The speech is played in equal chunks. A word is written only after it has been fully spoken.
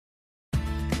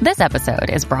This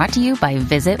episode is brought to you by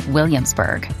Visit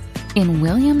Williamsburg. In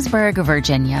Williamsburg,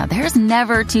 Virginia, there's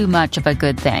never too much of a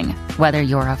good thing. Whether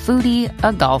you're a foodie,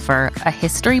 a golfer, a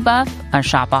history buff, a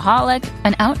shopaholic,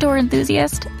 an outdoor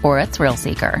enthusiast, or a thrill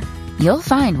seeker, you'll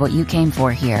find what you came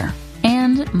for here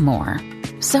and more.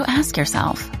 So ask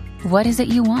yourself, what is it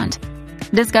you want?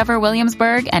 Discover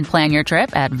Williamsburg and plan your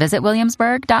trip at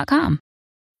visitwilliamsburg.com.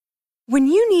 When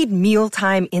you need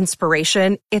mealtime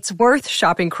inspiration, it's worth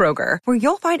shopping Kroger, where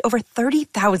you'll find over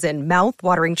 30,000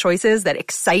 mouth-watering choices that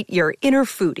excite your inner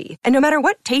foodie. And no matter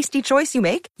what tasty choice you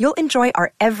make, you'll enjoy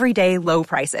our everyday low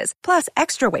prices, plus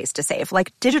extra ways to save,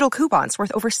 like digital coupons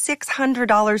worth over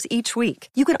 $600 each week.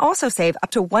 You can also save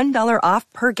up to $1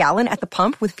 off per gallon at the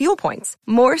pump with fuel points.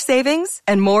 More savings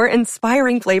and more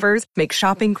inspiring flavors make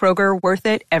shopping Kroger worth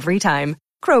it every time.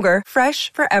 Kroger,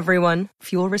 fresh for everyone.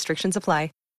 Fuel restrictions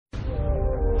apply.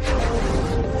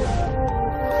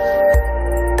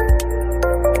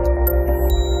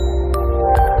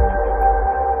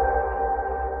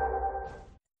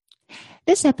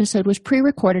 This episode was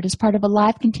pre-recorded as part of a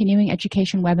live continuing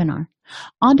education webinar.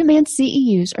 On-demand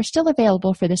CEUs are still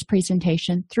available for this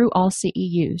presentation through All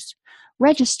CEUs.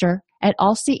 Register at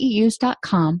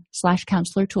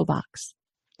allceus.com/counselor toolbox.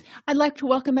 I'd like to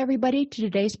welcome everybody to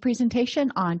today's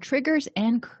presentation on triggers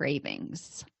and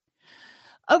cravings.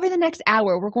 Over the next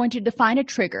hour, we're going to define a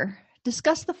trigger,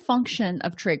 discuss the function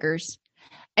of triggers,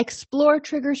 explore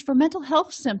triggers for mental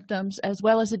health symptoms as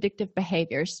well as addictive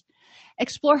behaviors,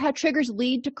 explore how triggers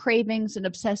lead to cravings and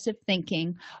obsessive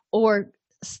thinking, or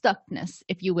stuckness,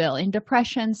 if you will. In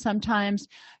depression, sometimes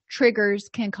triggers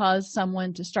can cause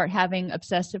someone to start having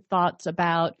obsessive thoughts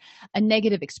about a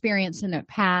negative experience in their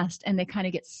past, and they kind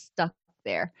of get stuck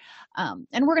there.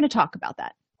 And we're going to talk about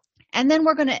that. And then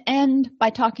we're going to end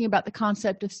by talking about the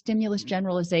concept of stimulus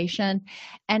generalization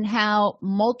and how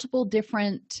multiple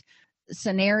different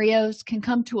scenarios can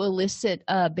come to elicit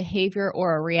a behavior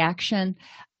or a reaction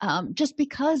just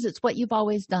because it's what you've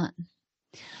always done.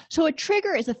 So a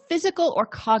trigger is a physical or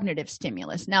cognitive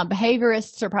stimulus. Now,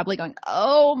 behaviorists are probably going,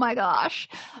 oh my gosh,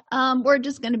 we're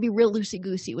just going to be real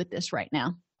loosey-goosey with this right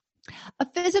now. A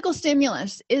physical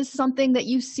stimulus is something that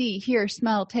you see, hear,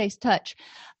 smell, taste, touch.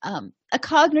 A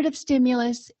cognitive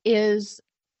stimulus is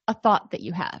a thought that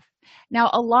you have. Now,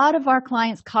 a lot of our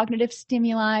clients' cognitive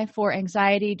stimuli for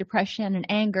anxiety, depression, and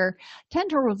anger tend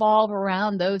to revolve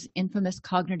around those infamous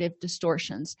cognitive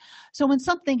distortions. So when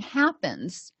something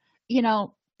happens,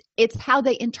 it's how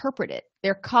they interpret it,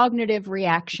 their cognitive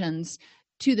reactions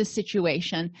to the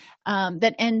situation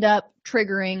that end up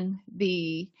triggering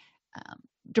the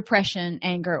depression,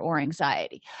 anger, or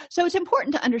anxiety. So it's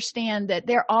important to understand that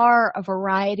there are a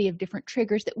variety of different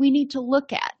triggers that we need to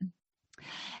look at.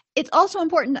 It's also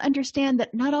important to understand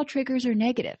that not all triggers are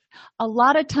negative. A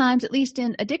lot of times, at least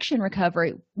in addiction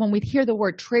recovery, when we hear the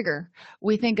word trigger,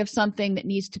 we think of something that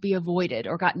needs to be avoided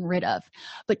or gotten rid of.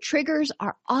 But triggers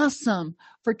are awesome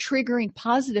for triggering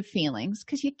positive feelings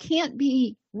because you can't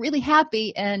be really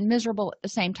happy and miserable at the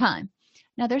same time.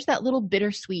 Now, there's that little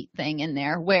bittersweet thing in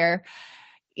there where,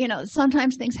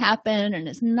 sometimes things happen and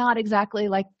it's not exactly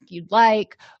like you'd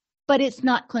like, but it's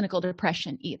not clinical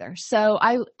depression either. So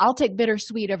I'll take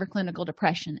bittersweet over clinical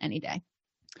depression any day.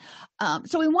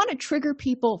 So we want to trigger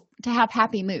people to have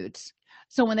happy moods.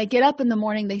 So when they get up in the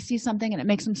morning, they see something and it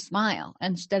makes them smile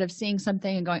instead of seeing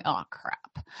something and going, oh,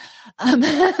 crap.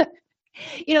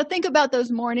 Think about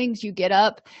those mornings you get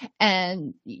up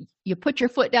and you put your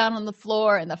foot down on the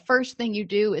floor and the first thing you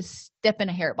do is step in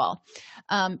a hairball.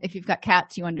 If you've got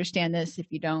cats, you understand this.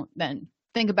 If you don't, then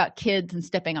think about kids and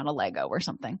stepping on a Lego or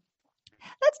something.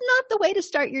 That's not the way to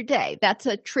start your day. That's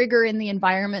a trigger in the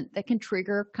environment that can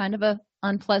trigger kind of a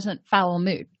unpleasant, foul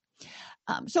mood.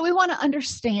 So we want to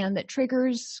understand that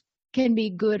triggers can be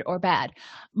good or bad.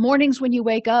 Mornings when you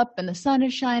wake up and the sun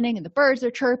is shining and the birds are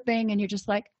chirping and you're just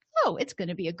like, oh, it's going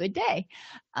to be a good day.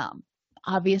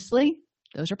 Obviously,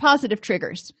 those are positive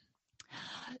triggers.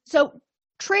 So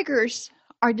triggers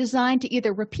are designed to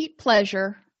either repeat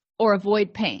pleasure or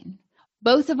avoid pain.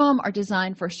 Both of them are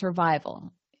designed for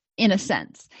survival, in a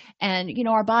sense. And,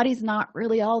 our body's not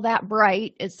really all that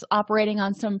bright. It's operating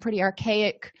on some pretty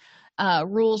archaic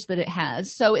rules that it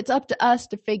has. So it's up to us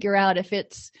to figure out if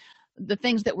it's the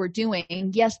things that we're doing.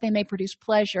 Yes, they may produce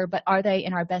pleasure, but are they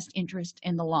in our best interest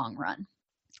in the long run?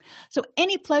 So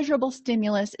any pleasurable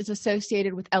stimulus is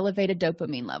associated with elevated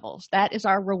dopamine levels. That is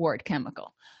our reward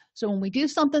chemical. So when we do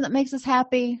something that makes us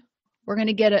happy, we're going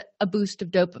to get a boost of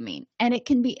dopamine. And it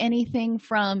can be anything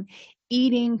from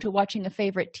eating to watching a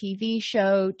favorite TV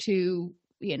show to,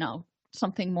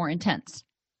 something more intense.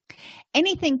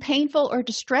 Anything painful or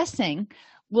distressing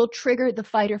will trigger the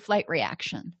fight or flight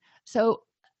reaction. So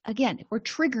again, we're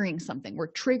triggering something.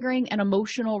 We're triggering an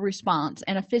emotional response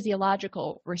and a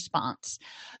physiological response.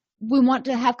 We want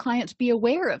to have clients be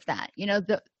aware of that.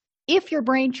 If your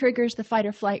brain triggers the fight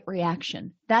or flight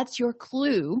reaction, that's your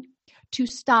clue to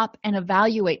stop and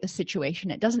evaluate the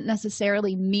situation. It doesn't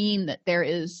necessarily mean that there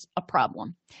is a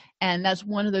problem. And that's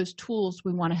one of those tools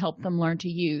we want to help them learn to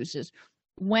use, is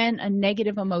when a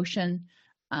negative emotion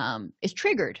is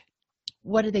triggered,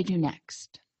 what do they do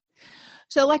next?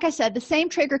 So like I said, the same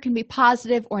trigger can be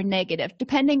positive or negative,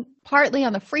 depending partly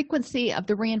on the frequency of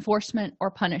the reinforcement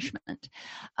or punishment.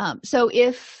 So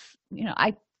if,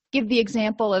 I give the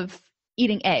example of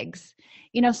eating eggs.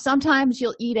 Sometimes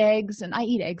you'll eat eggs, and I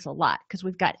eat eggs a lot because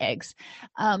we've got eggs,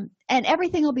 and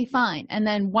everything will be fine. And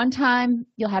then one time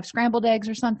you'll have scrambled eggs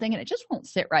or something, and it just won't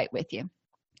sit right with you.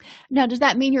 Now, does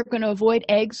that mean you're going to avoid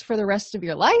eggs for the rest of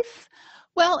your life?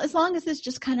 Well, as long as it's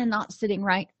just kind of not sitting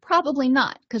right, probably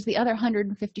not, because the other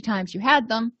 150 times you had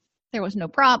them, there was no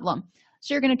problem.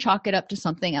 So you're going to chalk it up to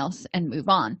something else and move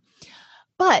on.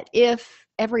 But if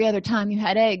every other time you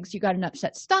had eggs, you got an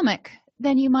upset stomach,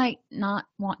 then you might not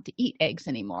want to eat eggs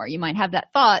anymore. You might have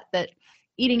that thought that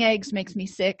eating eggs makes me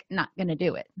sick, not going to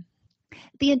do it.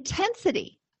 The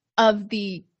intensity of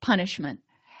the punishment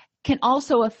can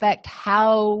also affect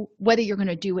whether you're going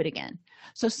to do it again.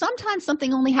 So sometimes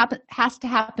something only has to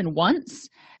happen once,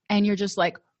 and you're just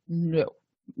like, no,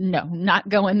 not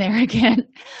going there again.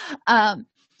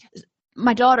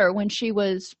 My daughter, when she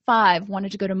was 5,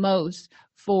 wanted to go to Moe's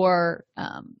for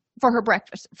her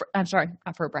breakfast.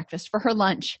 For her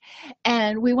lunch.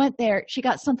 And we went there. She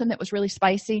got something that was really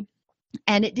spicy,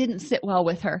 and it didn't sit well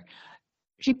with her.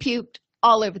 She puked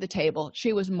all over the table.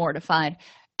 She was mortified.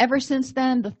 Ever since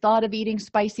then, the thought of eating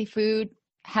spicy food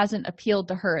hasn't appealed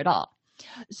to her at all.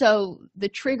 So the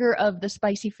trigger of the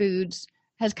spicy foods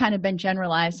has kind of been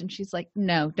generalized, and she's like,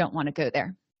 no, don't want to go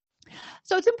there.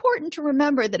 So it's important to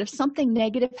remember that if something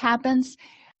negative happens,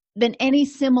 then any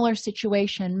similar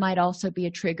situation might also be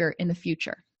a trigger in the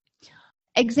future.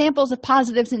 Examples of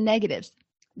positives and negatives.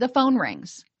 The phone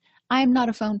rings. I am not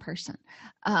a phone person.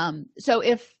 So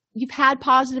if you've had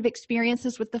positive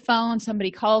experiences with the phone, somebody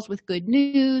calls with good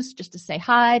news just to say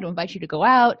hi, to invite you to go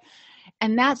out,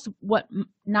 and that's what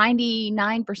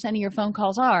 99% of your phone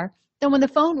calls are, then when the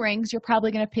phone rings, you're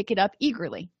probably going to pick it up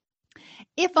eagerly.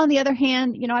 If, on the other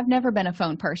hand, I've never been a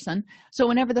phone person, so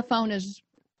whenever the phone is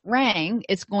rang,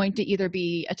 it's going to either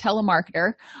be a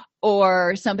telemarketer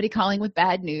or somebody calling with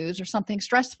bad news or something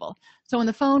stressful. So when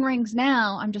the phone rings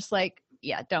now, I'm just like,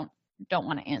 yeah, don't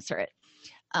want to answer it.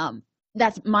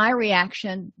 That's my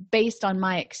reaction based on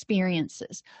my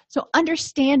experiences. So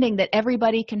understanding that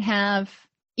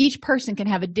each person can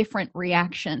have a different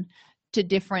reaction to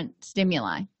different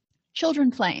stimuli.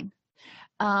 Children playing.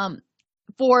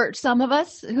 For some of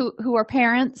us who are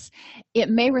parents, it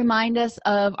may remind us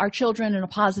of our children in a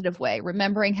positive way,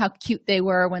 remembering how cute they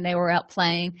were when they were out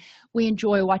playing. We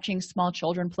enjoy watching small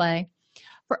children play.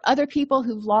 For other people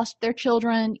who've lost their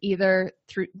children, either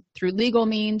through legal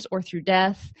means or through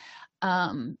death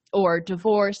or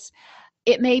divorce,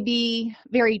 it may be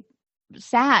very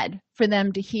sad for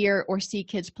them to hear or see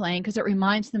kids playing because it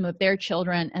reminds them of their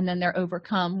children, and then they're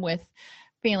overcome with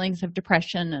feelings of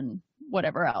depression and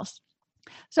whatever else.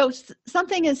 So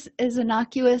something as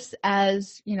innocuous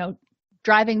as,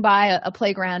 driving by a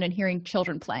playground and hearing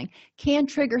children playing can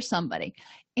trigger somebody.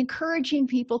 Encouraging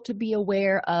people to be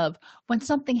aware of when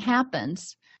something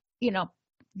happens,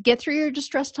 get through your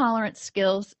distress tolerance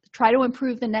skills, try to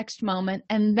improve the next moment,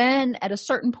 and then at a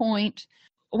certain point,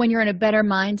 when you're in a better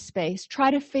mind space, try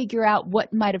to figure out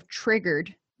what might have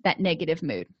triggered that negative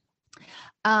mood.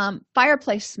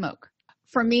 Fireplace smoke.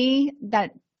 For me,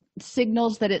 that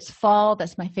signals that it's fall.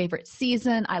 That's my favorite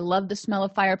season. I love the smell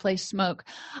of fireplace smoke.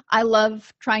 I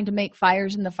love trying to make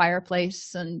fires in the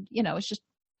fireplace, and it's just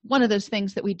one of those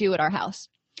things that we do at our house.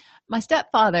 My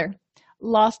stepfather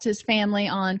lost his family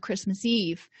on Christmas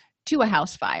Eve to a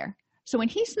house fire. So when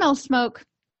he smells smoke,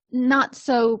 not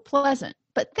so pleasant.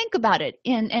 But think about it,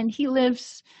 and he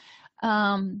lives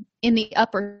in the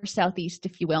upper southeast,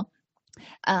 if you will.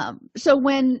 So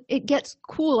when it gets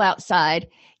cool outside,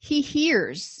 he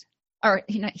hears, or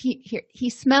he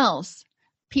smells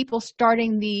people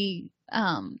starting the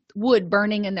wood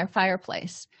burning in their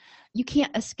fireplace. You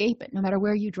can't escape it no matter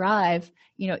where you drive.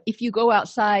 If you go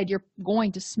outside, you're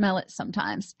going to smell it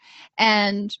sometimes.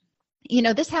 And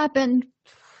this happened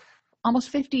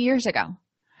almost 50 years ago,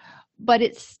 but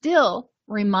it still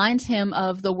reminds him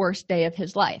of the worst day of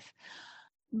his life.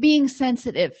 Being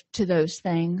sensitive to those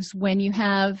things when you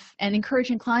have, and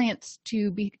encouraging clients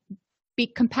to be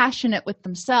compassionate with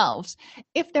themselves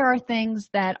if there are things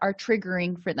that are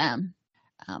triggering for them.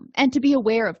 and to be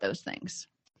aware of those things.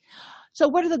 So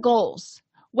what are the goals?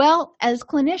 Well, as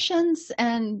clinicians,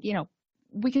 and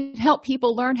we can help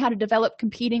people learn how to develop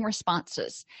competing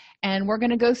responses. And we're going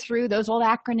to go through those old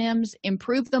acronyms: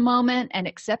 improve the moment and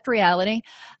accept reality,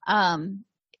 in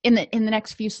the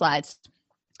next few slides.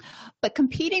 But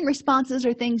competing responses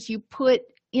are things you put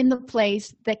in the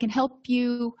place that can help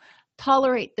you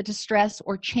tolerate the distress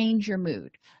or change your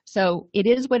mood. So it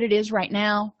is what it is right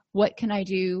now. What can I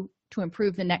do to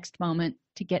improve the next moment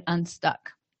to get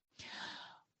unstuck?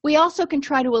 We also can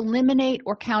try to eliminate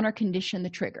or counter condition the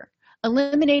trigger.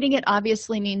 Eliminating it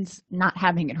obviously means not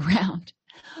having it around.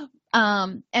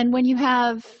 And when you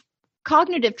have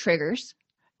cognitive triggers,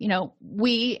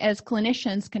 we as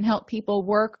clinicians can help people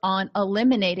work on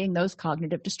eliminating those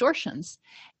cognitive distortions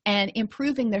and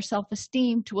improving their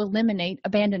self-esteem to eliminate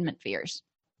abandonment fears.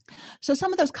 So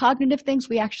some of those cognitive things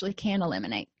we actually can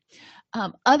eliminate.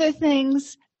 Other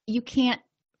things you can't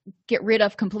get rid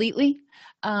of completely,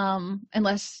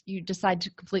 unless you decide to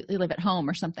completely live at home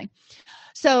or something.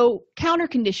 So counter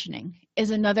conditioning is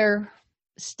another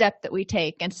step that we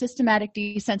take, and systematic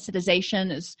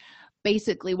desensitization is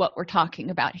basically what we're talking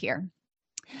about here.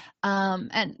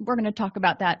 And we're going to talk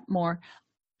about that more.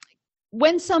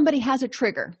 When somebody has a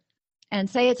trigger, and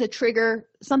say it's a trigger,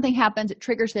 something happens, it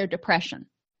triggers their depression.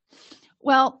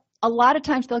 Well, a lot of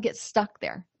times they'll get stuck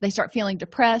there. They start feeling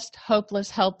depressed, hopeless,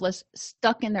 helpless,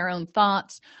 stuck in their own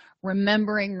thoughts,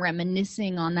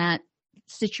 reminiscing on that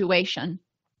situation.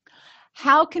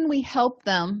 How can we help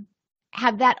them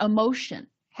have that emotion,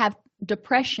 have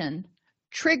depression,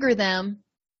 trigger them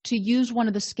to use one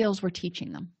of the skills we're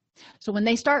teaching them? So when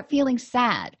they start feeling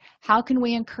sad, how can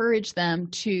we encourage them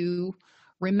to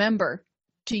remember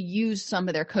to use some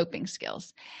of their coping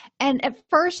skills? And at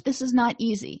first, this is not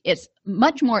easy. It's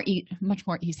much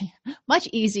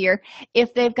easier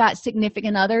if they've got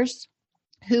significant others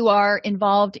who are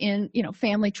involved in,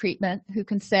 family treatment, who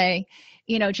can say,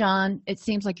 John, it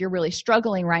seems like you're really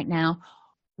struggling right now.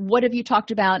 What have you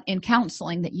talked about in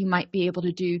counseling that you might be able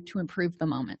to do to improve the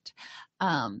moment?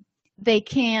 They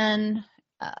can,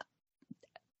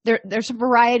 there's a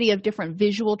variety of different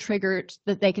visual triggers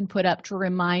that they can put up to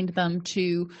remind them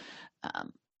to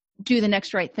do the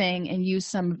next right thing and use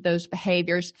some of those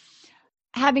behaviors.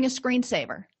 Having a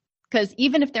screensaver, because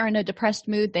even if they're in a depressed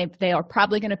mood, they are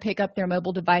probably going to pick up their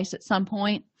mobile device at some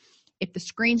point. If the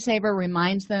screensaver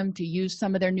reminds them to use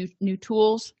some of their new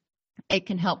tools, it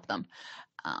can help them.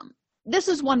 This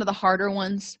is one of the harder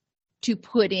ones to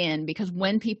put in, because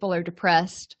when people are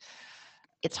depressed,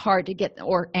 it's hard to get,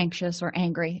 or anxious or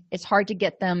angry, it's hard to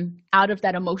get them out of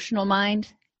that emotional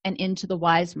mind and into the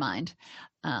wise mind.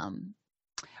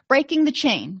 Breaking the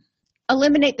chain,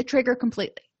 eliminate the trigger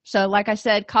completely. So like I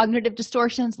said, cognitive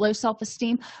distortions, low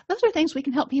self-esteem, those are things we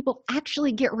can help people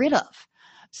actually get rid of,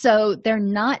 so they're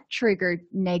not triggered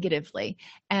negatively.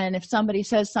 And if somebody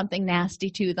says something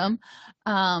nasty to them,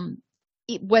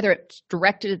 whether it's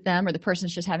directed at them or the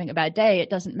person's just having a bad day, it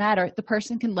doesn't matter. The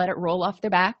person can let it roll off their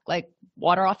back like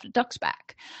water off a duck's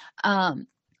back.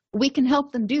 We can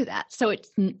help them do that. So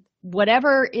it's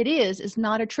whatever it is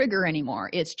not a trigger anymore.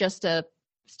 It's just a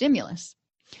stimulus.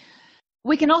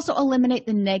 We can also eliminate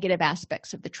the negative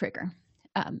aspects of the trigger.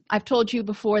 I've told you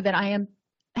before that I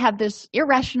have this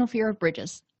irrational fear of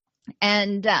bridges.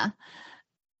 And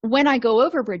when I go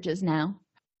over bridges now,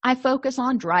 I focus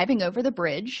on driving over the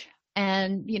bridge.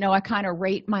 And, I kind of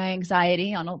rate my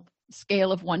anxiety on a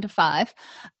scale of 1 to 5.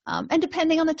 And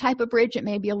depending on the type of bridge, it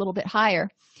may be a little bit higher.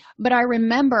 But I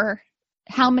remember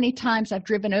how many times I've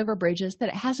driven over bridges that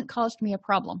it hasn't caused me a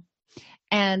problem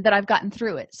and that I've gotten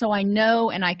through it. So I know,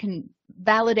 and I can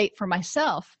validate for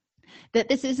myself that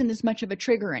this isn't as much of a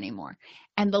trigger anymore.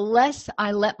 And the less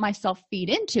I let myself feed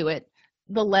into it,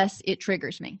 the less it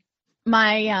triggers me.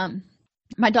 My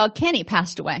dog Kenny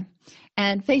passed away,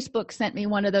 and Facebook sent me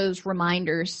one of those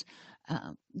reminders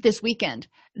this weekend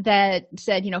that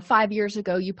said, 5 years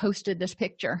ago you posted this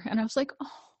picture. And I was like, oh,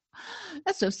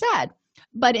 that's so sad.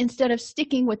 But instead of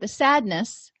sticking with the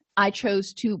sadness, I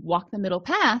chose to walk the middle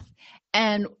path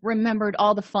and remembered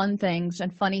all the fun things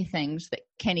and funny things that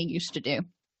Kenny used to do.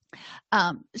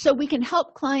 So we can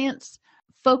help clients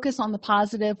focus on the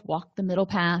positive, walk the middle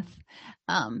path.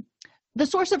 The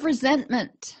source of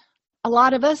resentment. A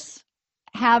lot of us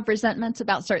have resentments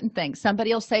about certain things.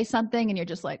 Somebody will say something and you're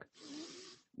just like,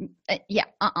 yeah,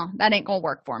 that ain't gonna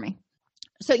work for me.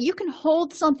 So you can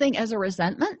hold something as a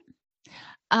resentment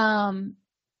and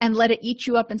let it eat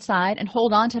you up inside and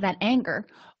hold on to that anger.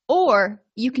 Or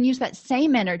you can use that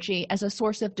same energy as a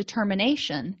source of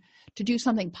determination to do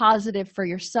something positive for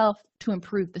yourself to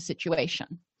improve the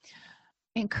situation.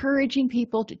 encouraging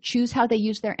people to choose how they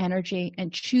use their energy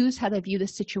and choose how they view the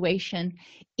situation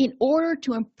in order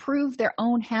to improve their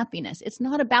own happiness. It's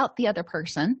not about the other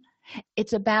person.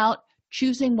 It's about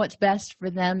choosing what's best for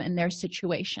them and their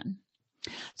situation.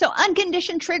 So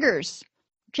unconditioned triggers,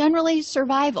 generally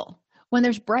survival. When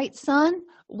there's bright sun,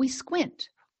 we squint.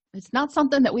 It's not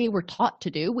something that we were taught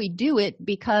to do. We do it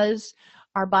because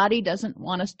our body doesn't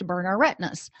want us to burn our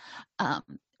retinas.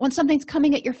 When something's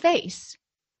coming at your face,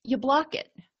 you block it.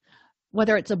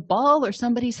 Whether it's a ball or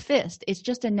somebody's fist, it's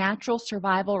just a natural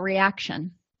survival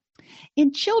reaction.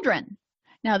 In children,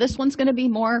 now this one's going to be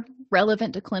more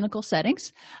relevant to clinical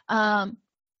settings.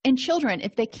 In children,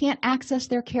 if they can't access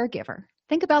their caregiver,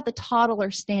 think about the toddler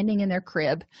standing in their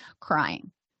crib crying.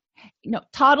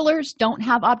 Toddlers don't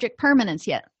have object permanence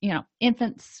yet.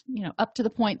 Infants, up to the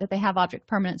point that they have object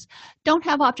permanence, don't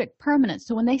have object permanence.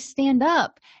 So when they stand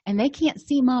up and they can't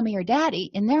see mommy or daddy,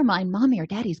 in their mind, mommy or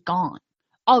daddy's gone,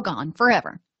 all gone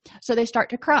forever. So they start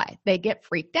to cry. They get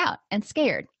freaked out and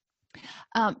scared.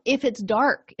 If it's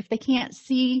dark, if they can't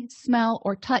see, smell,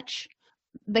 or touch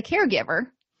the caregiver,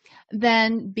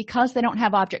 then because they don't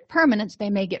have object permanence,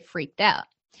 they may get freaked out.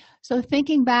 So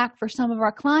thinking back for some of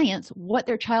our clients, what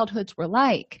their childhoods were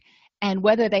like and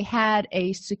whether they had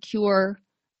a secure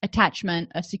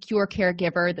attachment, a secure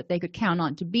caregiver that they could count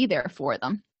on to be there for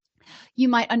them, you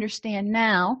might understand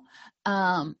now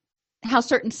how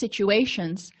certain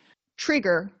situations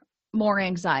trigger more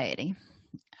anxiety.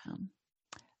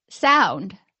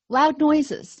 Sound, loud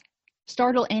noises,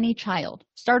 startle any child,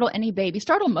 startle any baby,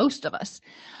 startle most of us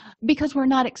because we're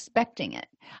not expecting it.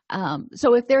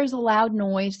 So if there's a loud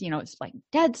noise, it's like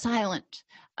dead silent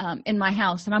in my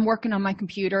house and I'm working on my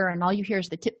computer and all you hear is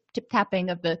the tip tapping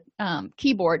of the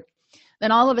keyboard,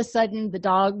 then all of a sudden the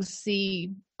dogs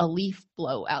see a leaf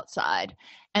blow outside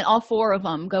and all four of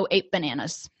them go ape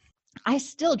bananas. I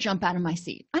still jump out of my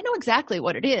seat. I know exactly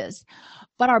what it is,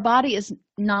 but our body is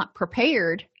not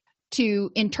prepared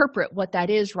to interpret what that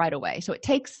is right away. So it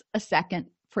takes a second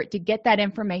for it to get that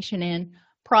information in,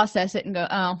 process it, and go,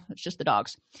 oh, it's just the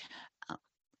dogs.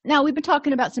 Now, we've been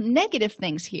talking about some negative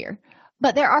things here,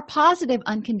 but there are positive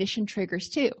unconditioned triggers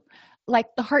too, like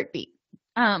the heartbeat.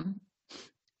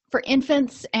 For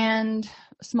infants and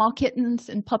small kittens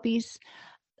and puppies,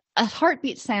 a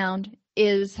heartbeat sound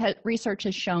research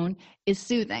has shown is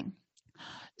soothing.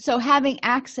 So having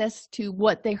access to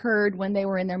what they heard when they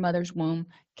were in their mother's womb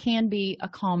can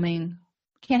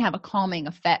have a calming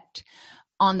effect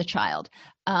on the child.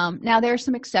 Now, there are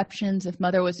some exceptions. If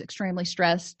mother was extremely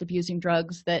stressed, abusing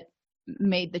drugs that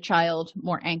made the child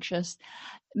more anxious,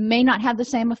 may not have the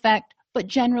same effect, but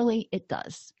generally it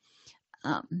does.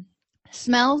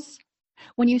 Smells.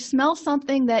 When you smell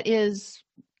something that is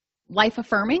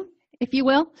life-affirming, if you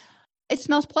will, it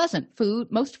smells pleasant.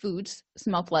 Most foods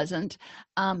smell pleasant.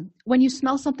 When you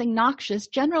smell something noxious,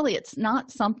 generally it's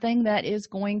not something that is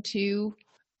going to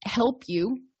help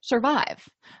you survive.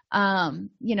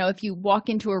 If you walk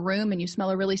into a room and you smell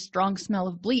a really strong smell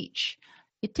of bleach,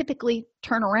 you typically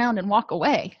turn around and walk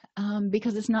away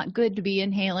because it's not good to be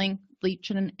inhaling bleach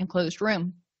in an enclosed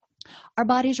room. Our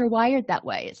bodies are wired that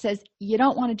way. It says you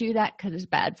don't want to do that because it's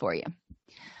bad for you.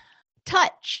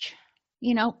 Touch.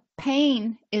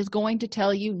 Pain is going to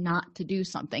tell you not to do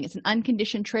something. It's an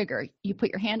unconditioned trigger. You put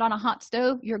your hand on a hot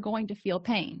stove, you're going to feel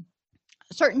pain.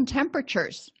 Certain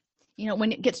temperatures,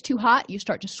 when it gets too hot, you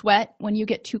start to sweat. When you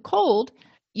get too cold,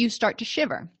 you start to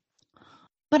shiver.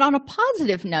 But on a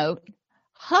positive note,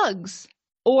 hugs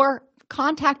or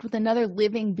contact with another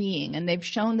living being, and they've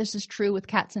shown this is true with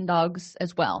cats and dogs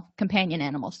as well, companion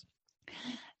animals,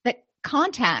 that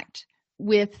contact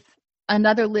with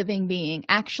another living being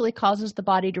actually causes the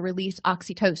body to release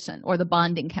oxytocin, or the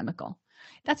bonding chemical.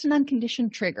 That's an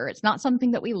unconditioned trigger. It's not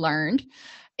something that we learned.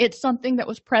 It's something that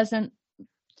was present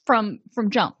from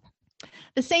jump.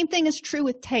 The same thing is true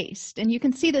with taste, and you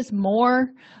can see this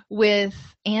more with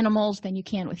animals than you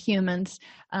can with humans,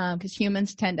 because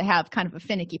humans tend to have kind of a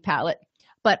finicky palate.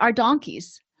 But our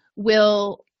donkeys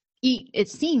will eat, it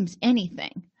seems,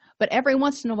 anything. But every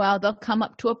once in a while, they'll come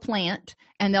up to a plant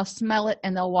and they'll smell it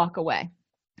and they'll walk away.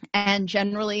 And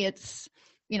generally, it's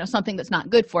something that's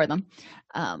not good for them.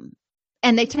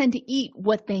 And they tend to eat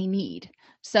what they need.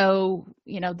 So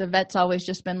the vet's always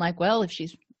just been like, well, if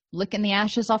she's licking the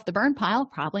ashes off the burn pile,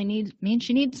 probably means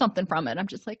she needs something from it. I'm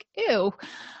just like, ew.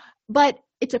 But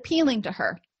it's appealing to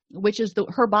her, which is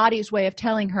her body's way of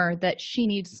telling her that she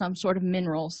needs some sort of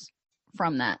minerals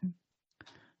from that.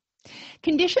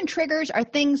 Conditioned triggers are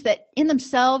things that in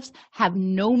themselves have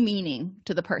no meaning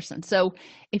to the person. So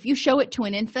if you show it to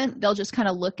an infant, they'll just kind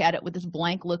of look at it with this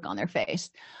blank look on their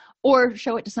face. or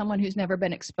show it to someone who's never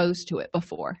been exposed to it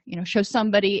before. Show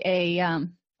somebody a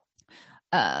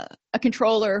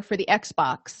controller for the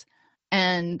Xbox,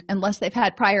 and unless they've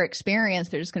had prior experience,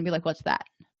 they're just going to be like, what's that?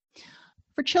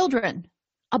 For children,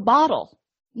 a bottle.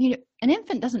 An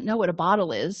infant doesn't know what a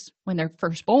bottle is when they're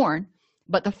first born,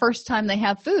 but the first time they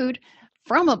have food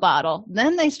from a bottle,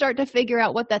 then they start to figure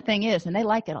out what that thing is, and they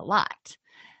like it a lot.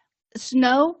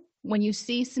 Snow, when you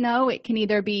see snow, it can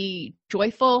either be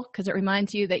joyful because it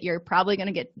reminds you that you're probably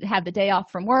going to have the day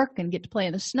off from work and get to play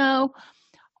in the snow,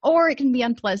 or it can be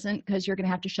unpleasant because you're going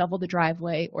to have to shovel the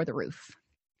driveway or the roof,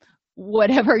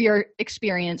 whatever your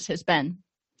experience has been.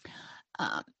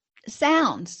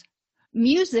 Sounds.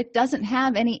 Music doesn't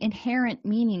have any inherent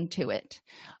meaning to it,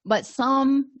 but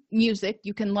some music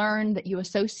you can learn that you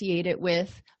associate it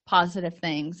with positive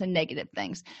things and negative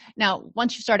things. Now,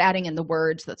 once you start adding in the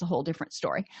words, that's a whole different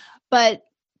story. But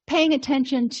paying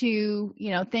attention to,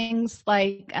 things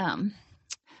like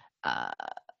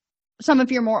some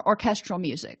of your more orchestral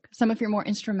music, some of your more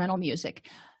instrumental music.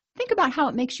 Think about how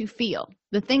it makes you feel.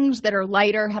 The things that are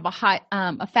lighter, have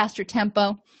a faster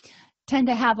tempo, tend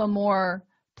to have a more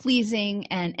pleasing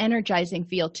and energizing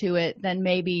feel to it than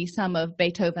maybe some of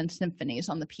Beethoven's symphonies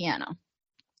on the piano.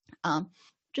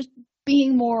 Just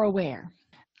being more aware.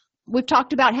 We've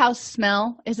talked about how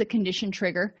smell is a conditioned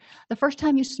trigger. The first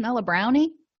time you smell a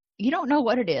brownie, you don't know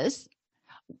what it is.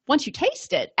 Once you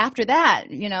taste it, after that,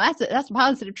 that's a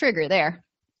positive trigger there.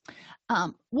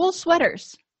 Wool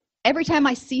sweaters. Every time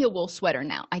I see a wool sweater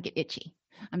now, I get itchy.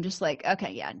 I'm just like,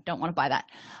 okay, yeah, don't want to buy that.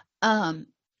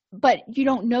 But you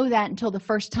don't know that until the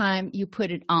first time you put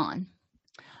it on.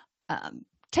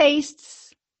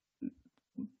 Tastes,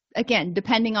 again,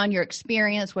 depending on your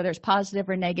experience, whether it's positive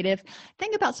or negative.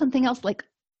 Think about something else like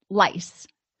lice.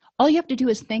 All you have to do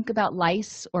is think about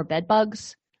lice or bed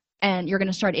bugs, and you're going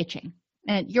to start itching.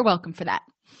 And you're welcome for that.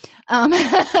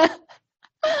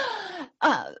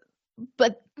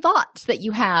 But thoughts that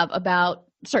you have about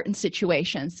certain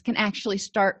situations can actually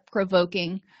start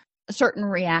provoking certain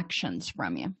reactions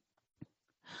from you.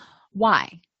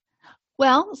 Why?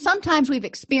 Well, sometimes we've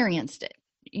experienced it.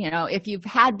 If you've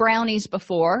had brownies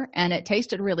before and it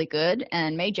tasted really good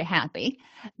and made you happy,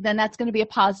 then that's going to be a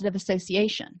positive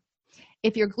association.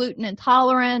 If you're gluten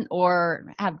intolerant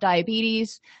or have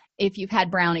diabetes, if you've had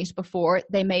brownies before,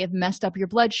 they may have messed up your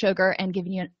blood sugar and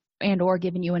given you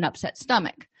an upset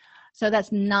stomach. So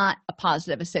that's not a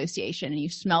positive association, and you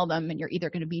smell them and you're either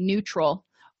going to be neutral,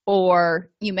 or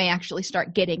you may actually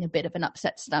start getting a bit of an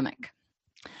upset stomach.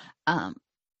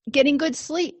 Getting good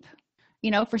sleep.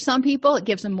 For some people, it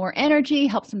gives them more energy,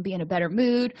 helps them be in a better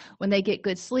mood. When they get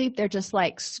good sleep, they're just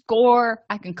like, score,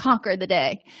 I can conquer the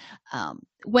day.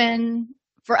 When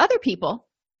for other people,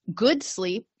 good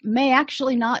sleep may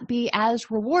actually not be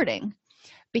as rewarding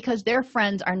because their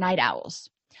friends are night owls.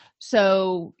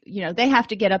 So, they have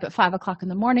to get up at 5 o'clock in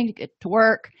the morning to get to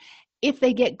work. If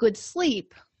they get good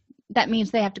sleep, that means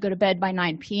they have to go to bed by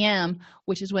 9 p.m.,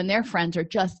 which is when their friends are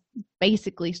just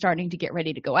basically starting to get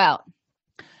ready to go out.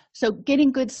 So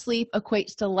getting good sleep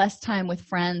equates to less time with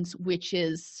friends, which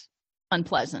is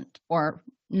unpleasant or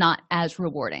not as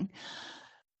rewarding.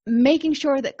 Making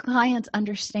sure that clients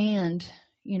understand,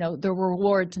 the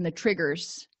rewards and the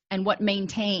triggers and what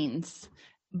maintains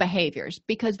behaviors,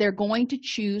 because they're going to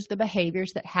choose the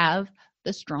behaviors that have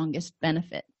the strongest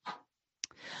benefit.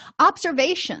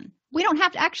 Observation. We don't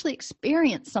have to actually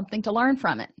experience something to learn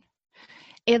from it.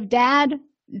 If dad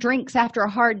drinks after a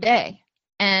hard day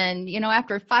and,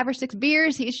 after 5 or 6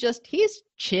 beers, he's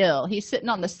chill. He's sitting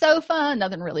on the sofa.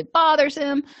 Nothing really bothers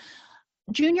him.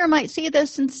 Junior might see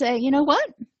this and say, you know what?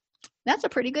 That's a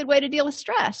pretty good way to deal with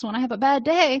stress. When I have a bad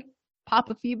day, pop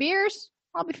a few beers,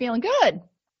 I'll be feeling good.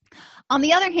 On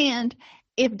the other hand,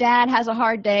 if dad has a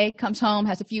hard day, comes home,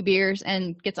 has a few beers,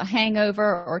 and gets a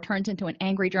hangover or turns into an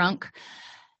angry drunk,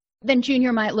 then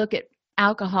Junior might look at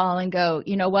alcohol and go,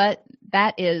 you know what?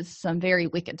 That is some very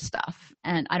wicked stuff,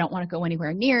 and I don't want to go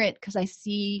anywhere near it because I've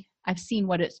seen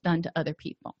what it's done to other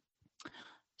people.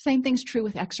 Same thing's true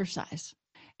with exercise.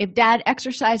 If dad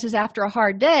exercises after a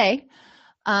hard day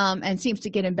and seems to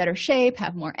get in better shape,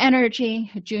 have more energy,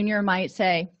 Junior might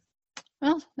say,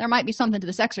 well, there might be something to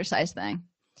this exercise thing.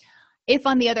 If,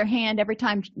 on the other hand, every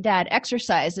time dad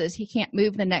exercises, he can't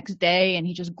move the next day and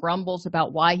he just grumbles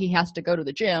about why he has to go to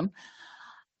the gym,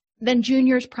 then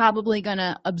Junior's probably going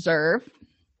to observe.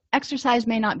 Exercise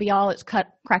may not be all it's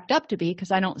cracked up to be because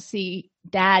I don't see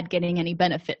dad getting any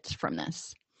benefits from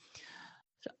this.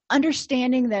 So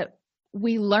understanding that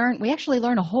we actually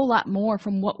learn a whole lot more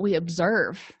from what we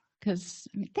observe, because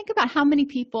think about how many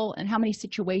people and how many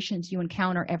situations you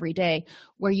encounter every day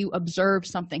where you observe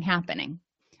something happening.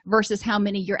 versus how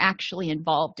many you're actually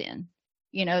involved in.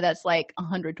 That's like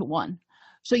 100 to 1.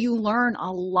 So you learn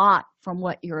a lot from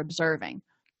what you're observing.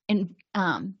 And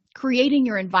creating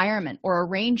your environment or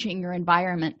arranging your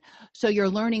environment so you're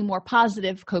learning more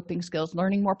positive coping skills,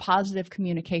 learning more positive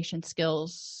communication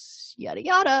skills, yada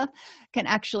yada, can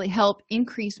actually help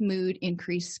increase mood,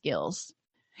 increase skills.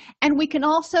 And we can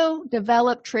also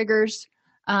develop triggers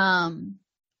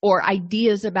or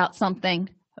ideas about something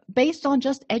based on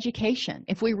just education.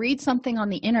 If we read something on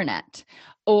the internet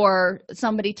or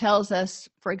somebody tells us,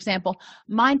 for example,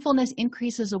 mindfulness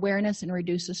increases awareness and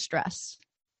reduces stress,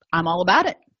 I'm all about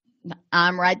it.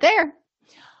 I'm right there.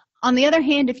 On the other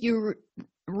hand, if you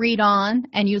read on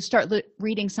and you start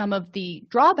reading some of the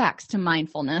drawbacks to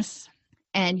mindfulness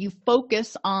and you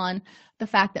focus on the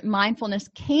fact that mindfulness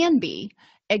can be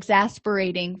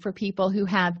exasperating for people who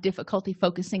have difficulty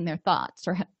focusing their thoughts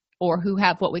or who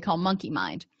have what we call monkey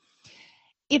mind.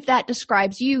 If that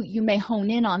describes you, you may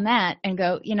hone in on that and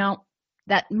go,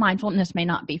 that mindfulness may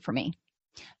not be for me.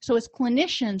 So as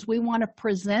clinicians, we want to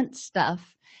present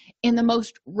stuff in the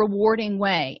most rewarding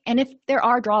way. And if there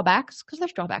are drawbacks, because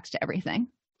there's drawbacks to everything,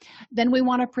 then we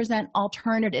want to present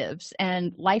alternatives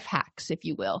and life hacks, if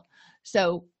you will.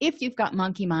 So if you've got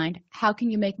monkey mind, how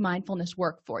can you make mindfulness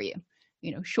work for you?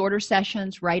 Shorter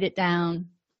sessions, write it down,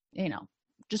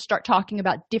 just start talking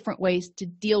about different ways to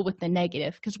deal with the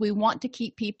negative, because we want to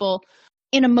keep people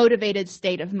in a motivated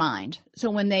state of mind.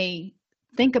 So when they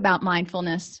think about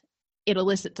mindfulness, it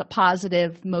elicits a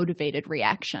positive, motivated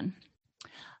reaction.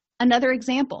 Another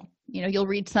example, you'll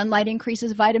read sunlight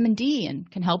increases vitamin D and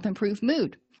can help improve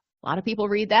mood. A lot of people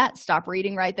read that, stop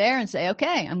reading right there and say,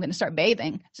 okay, I'm going to start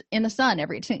bathing in the sun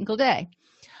every single day.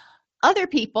 Other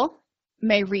people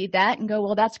may read that and go,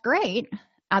 well, that's great.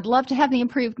 I'd love to have the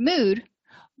improved mood,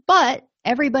 but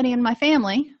everybody in my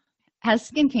family has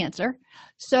skin cancer.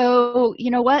 So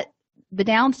you know what? The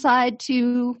downside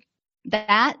to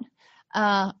that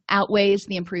outweighs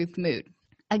the improved mood.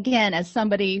 Again, as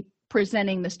somebody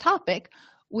presenting this topic,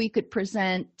 we could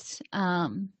present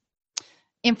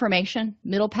information,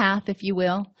 middle path, if you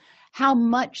will. How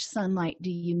much sunlight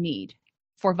do you need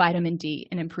for vitamin D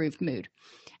and improved mood?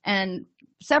 And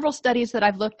several studies that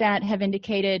I've looked at have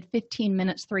indicated 15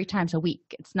 minutes 3 times a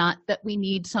week. It's not that we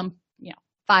need 5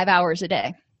 hours a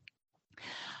day.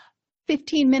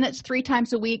 15 minutes 3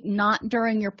 times a week, not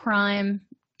during your prime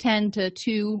 10 to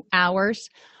 2 hours.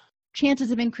 Chances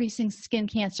of increasing skin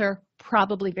cancer,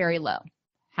 probably very low.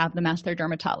 Have them ask their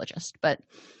dermatologist. But,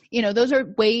 those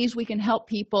are ways we can help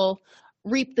people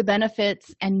reap the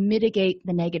benefits and mitigate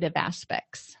the negative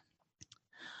aspects.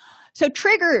 So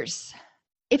triggers.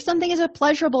 If something is a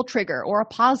pleasurable trigger or a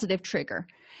positive trigger,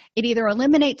 it either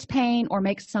eliminates pain or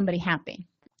makes somebody happy.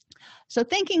 So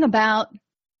thinking about,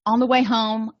 on the way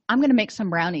home, I'm going to make some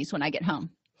brownies when I get home.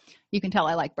 You can tell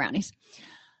I like brownies.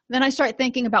 Then I start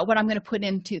thinking about what I'm going to put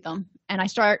into them. And I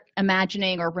start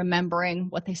imagining or remembering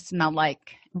what they smell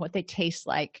like, what they taste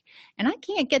like. And I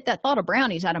can't get that thought of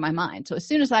brownies out of my mind. So as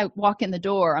soon as I walk in the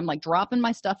door, I'm like dropping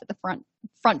my stuff at the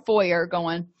front foyer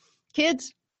going,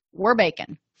 kids, we're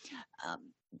baking.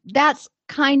 That's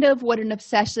kind of what an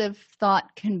obsessive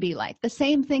thought can be like. The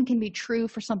same thing can be true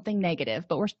for something negative,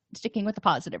 but we're sticking with the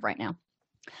positive right now.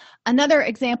 Another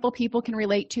example people can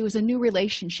relate to is a new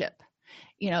relationship.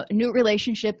 A new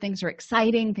relationship, things are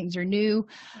exciting, things are new.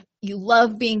 You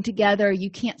love being together. You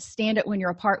can't stand it when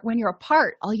you're apart. When you're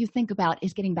apart, all you think about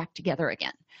is getting back together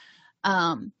again.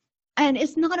 And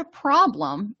it's not a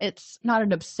problem. It's not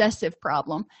an obsessive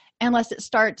problem unless it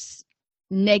starts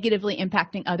negatively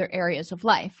impacting other areas of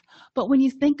life. But when you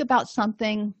think about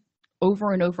something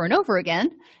over and over and over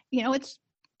again, it's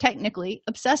technically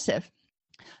obsessive.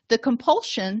 The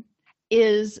compulsion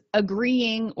is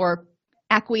agreeing or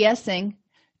acquiescing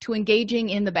to engaging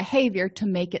in the behavior to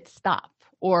make it stop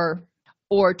or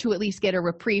to at least get a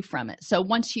reprieve from it. So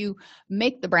once you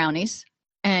make the brownies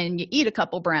and you eat a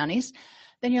couple brownies,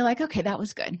 then you're like, okay, that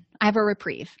was good. I have a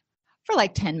reprieve for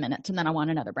like 10 minutes and then I want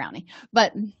another brownie.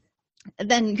 But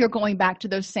then you're going back to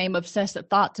those same obsessive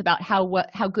thoughts about how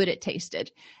good it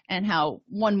tasted and how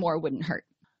one more wouldn't hurt.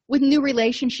 With new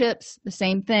relationships, the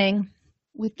same thing.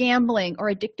 With gambling or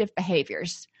addictive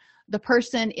behaviors, the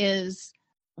person is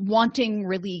wanting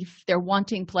relief, they're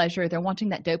wanting pleasure, they're wanting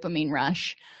that dopamine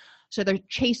rush. So they're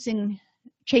chasing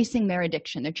their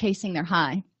addiction, they're chasing their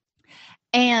high.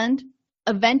 And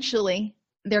eventually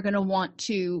they're going to want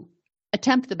to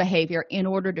attempt the behavior in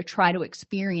order to try to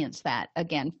experience that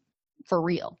again for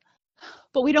real.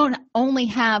 But we don't only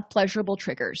have pleasurable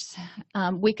triggers.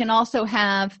 We can also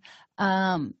have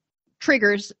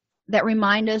triggers that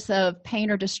remind us of pain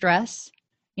or distress,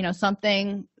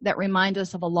 something that reminds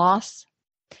us of a loss.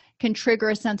 can trigger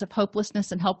a sense of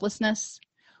hopelessness and helplessness,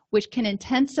 which can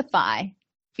intensify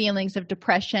feelings of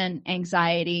depression,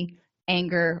 anxiety,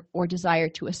 anger, or desire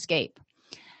to escape.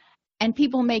 And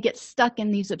people may get stuck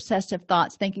in these obsessive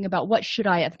thoughts, thinking about what should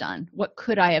I have done? What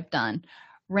could I have done?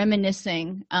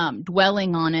 Reminiscing,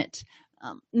 dwelling on it,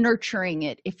 nurturing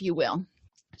it, if you will.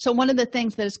 So one of the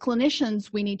things that as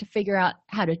clinicians we need to figure out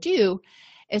how to do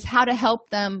is how to help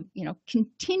them,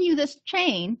 continue this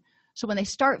chain. So when they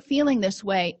start feeling this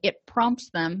way, it prompts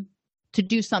them to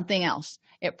do something else.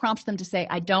 It prompts them to say,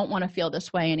 I don't want to feel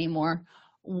this way anymore.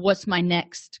 What's my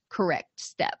next correct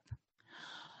step?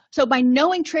 So by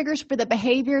knowing triggers for the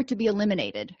behavior to be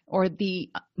eliminated or the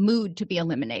mood to be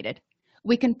eliminated,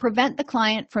 we can prevent the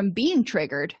client from being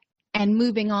triggered and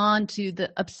moving on to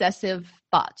the obsessive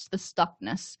thoughts, the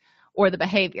stuckness, or the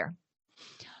behavior.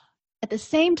 At the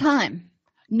same time,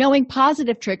 knowing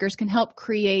positive triggers can help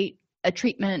create a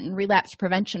treatment and relapse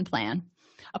prevention plan.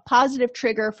 A positive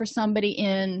trigger for somebody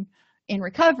in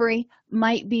recovery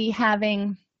might be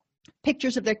having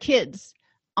pictures of their kids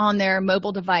on their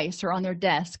mobile device or on their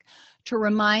desk to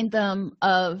remind them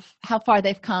of how far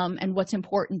they've come and what's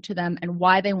important to them and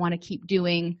why they want to keep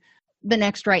doing the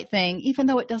next right thing, even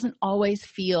though it doesn't always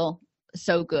feel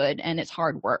so good and it's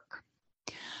hard work.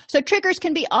 So triggers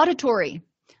can be auditory.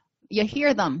 You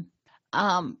hear them.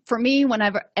 For me,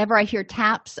 whenever I hear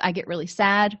taps, I get really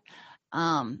sad.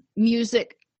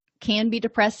 Music can be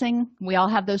depressing. We all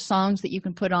have those songs that you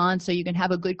can put on so you can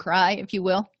have a good cry, if you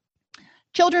will.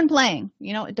 Children playing,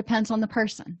 it depends on the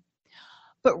person.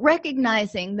 But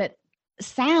recognizing that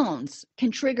sounds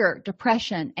can trigger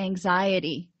depression,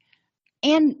 anxiety,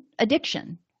 and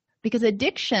addiction, because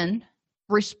addiction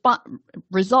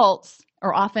results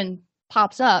or often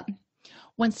pops up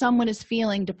when someone is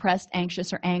feeling depressed,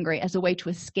 anxious, or angry as a way to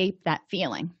escape that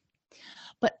feeling.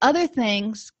 But other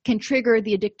things can trigger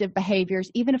the addictive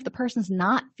behaviors even if the person's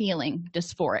not feeling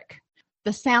dysphoric.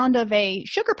 The sound of a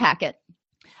sugar packet.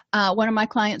 One of my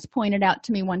clients pointed out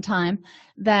to me one time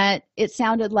that it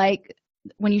sounded like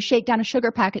when you shake down a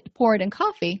sugar packet to pour it in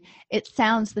coffee, it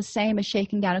sounds the same as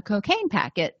shaking down a cocaine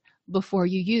packet before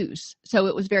you use. So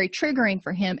it was very triggering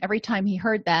for him every time he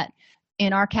heard that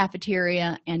in our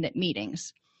cafeteria and at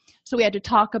meetings. So we had to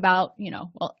talk about,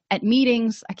 at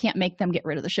meetings, I can't make them get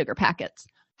rid of the sugar packets.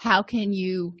 How can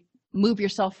you move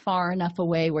yourself far enough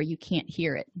away where you can't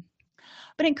hear it?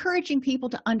 But encouraging people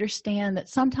to understand that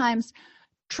sometimes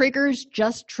triggers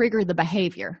just trigger the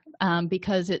behavior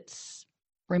because it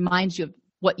reminds you of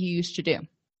what you used to do.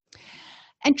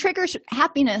 And triggers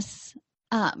happiness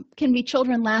can be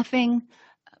children laughing.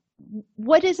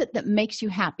 What is it that makes you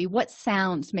happy? What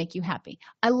sounds make you happy?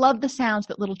 I love the sounds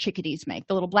that little chickadees make,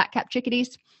 the little black-capped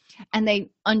chickadees, and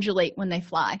they undulate when they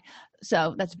fly.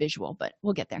 So that's visual, but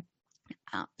we'll get there.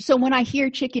 So when I hear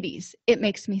chickadees, it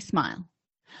makes me smile.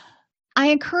 I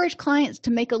encourage clients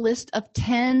to make a list of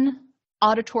 10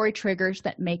 auditory triggers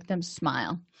that make them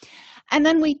smile. And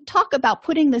then we talk about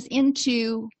putting this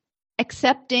into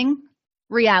accepting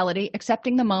reality,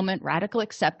 accepting the moment, radical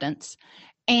acceptance,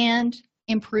 and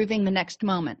improving the next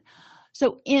moment.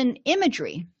 So in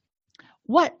imagery,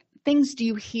 what things do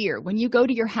you hear when you go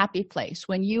to your happy place,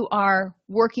 when you are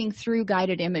working through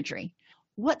guided imagery?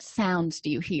 What sounds do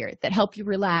you hear that help you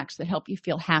relax, that help you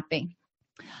feel happy?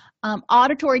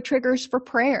 Auditory triggers for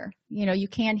prayer. You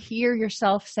can hear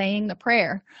yourself saying the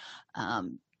prayer.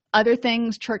 Other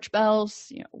things, church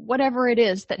bells, whatever it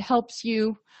is that helps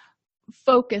you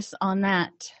focus on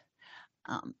that.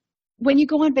 When you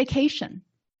go on vacation,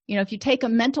 if you take a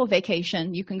mental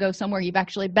vacation, you can go somewhere you've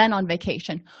actually been on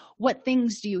vacation. What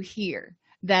things do you hear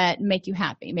that make you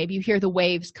happy? Maybe you hear the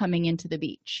waves coming into the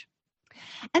beach.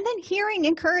 And then hearing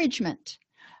encouragement,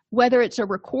 whether it's a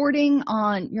recording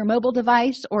on your mobile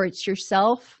device or it's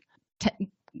yourself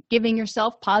giving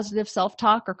yourself positive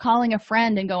self-talk or calling a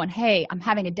friend and going, hey, I'm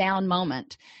having a down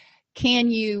moment. Can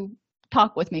you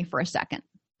talk with me for a second?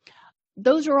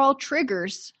 Those are all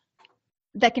triggers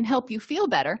that can help you feel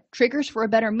better, triggers for a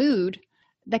better mood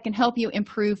that can help you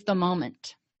improve the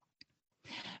moment.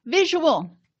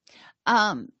 Visual. There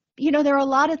are a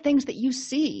lot of things that you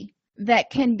see that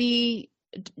can be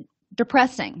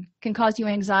depressing, can cause you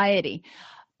anxiety.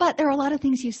 But there are a lot of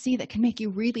things you see that can make you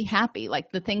really happy,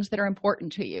 like the things that are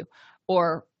important to you,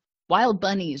 or wild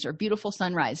bunnies or beautiful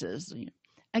sunrises.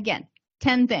 Again,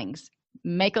 10 things.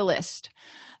 Make a list.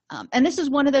 And this is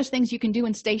one of those things you can do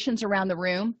in stations around the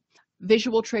room.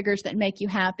 Visual triggers that make you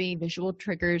happy, visual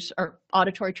triggers or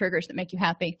auditory triggers that make you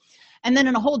happy. And then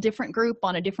in a whole different group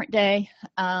on a different day,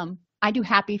 I do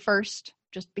happy first,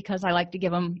 just because I like to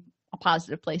give them a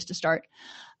positive place to start.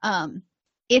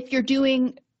 If you're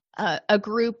doing a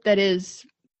group that is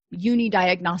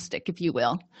unidiagnostic, if you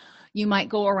will. You might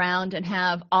go around and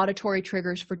have auditory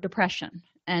triggers for depression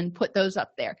and put those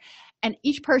up there. And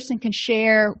each person can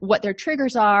share what their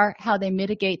triggers are, how they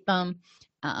mitigate them,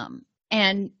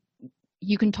 and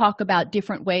you can talk about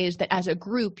different ways that as a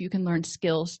group you can learn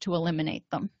skills to eliminate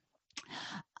them.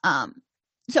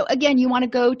 So again, you want to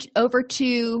go over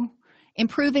to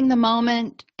improving the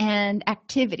moment and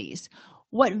activities.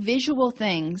 What visual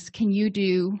things can you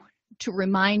do to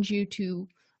remind you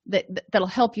that'll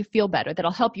help you feel better,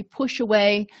 that'll help you push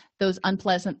away those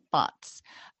unpleasant thoughts,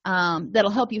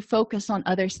 that'll help you focus on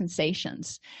other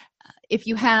sensations? If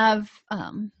you have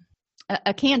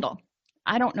a candle,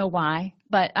 I don't know why,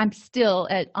 but I'm still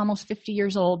at almost 50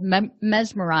 years old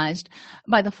mesmerized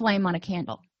by the flame on a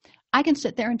candle. I can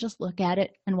sit there and just look at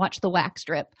it and watch the wax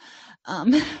drip.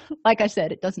 Like I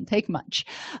said, it doesn't take much.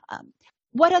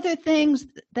 What other things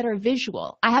that are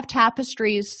visual? I have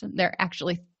tapestries. They're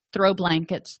actually throw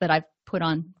blankets that I've put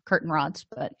on curtain rods,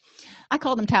 but I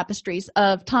call them tapestries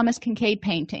of Thomas Kinkade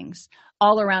paintings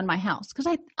all around my house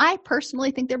because I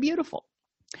personally think they're beautiful.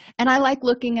 And I like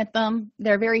looking at them.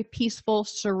 They're very peaceful,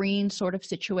 serene sort of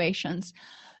situations.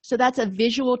 So that's a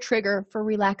visual trigger for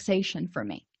relaxation for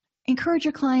me. Encourage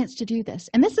your clients to do this.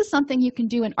 And this is something you can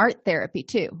do in art therapy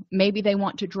too. Maybe they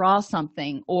want to draw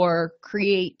something or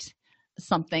create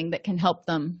something that can help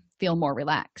them feel more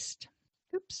relaxed.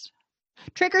 Oops.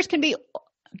 Triggers can be,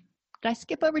 did I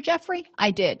skip over Jeffrey?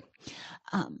 I did.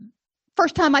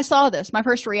 First time I saw this, my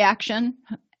first reaction,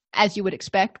 as you would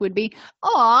expect, would be,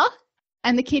 aw.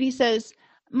 And the kitty says,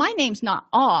 my name's not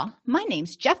aw, my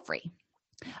name's Jeffrey.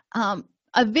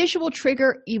 A visual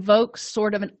trigger evokes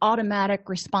sort of an automatic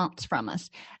response from us.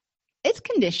 It's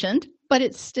conditioned, but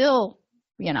it's still,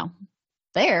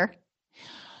 there.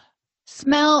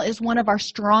 Smell is one of our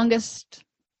strongest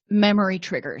memory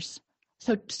triggers.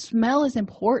 So smell is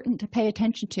important to pay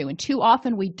attention to, and too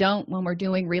often we don't when we're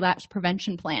doing relapse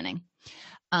prevention planning.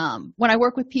 When I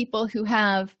work with people who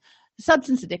have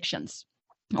substance addictions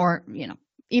or,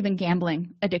 even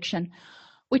gambling addiction,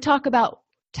 we talk about,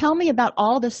 tell me about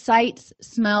all the sights,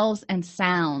 smells, and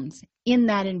sounds in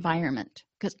that environment,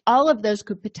 because all of those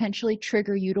could potentially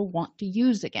trigger you to want to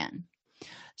use again.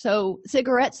 So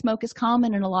cigarette smoke is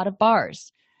common in a lot of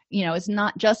bars. It's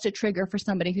not just a trigger for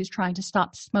somebody who's trying to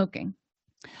stop smoking.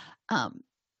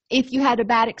 If you had a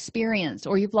bad experience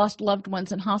or you've lost loved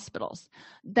ones in hospitals,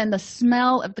 then the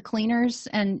smell of the cleaners,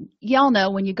 and y'all know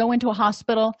when you go into a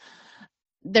hospital,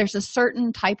 there's a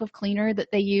certain type of cleaner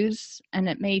that they use, and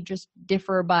it may just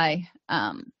differ by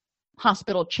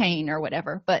hospital chain or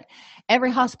whatever, but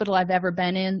every hospital I've ever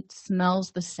been in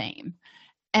smells the same.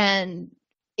 And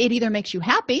it either makes you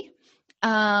happy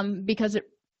because it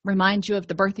reminds you of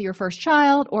the birth of your first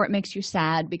child, or it makes you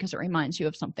sad because it reminds you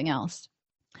of something else.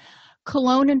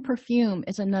 Cologne and perfume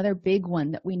is another big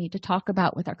one that we need to talk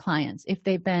about with our clients if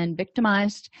they've been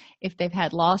victimized, if they've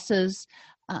had losses,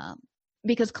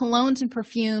 because colognes and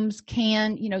perfumes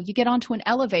can, you get onto an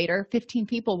elevator, 15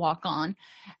 people walk on,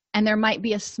 and there might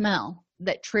be a smell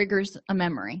that triggers a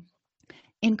memory.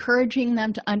 Encouraging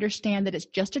them to understand that it's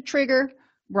just a trigger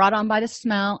brought on by the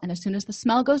smell, and as soon as the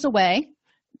smell goes away,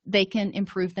 they can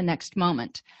improve the next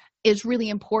moment is really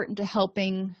important to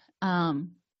helping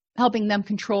them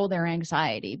control their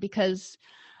anxiety, because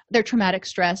their traumatic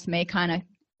stress may kind of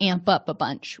amp up a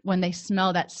bunch when they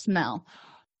smell that smell.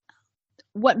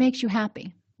 What makes you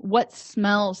happy? What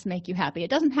smells make you happy? It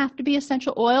doesn't have to be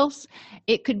essential oils.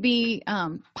 It could be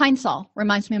pine sol.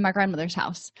 Reminds me of my grandmother's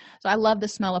house. So I love the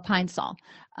smell of pine sol.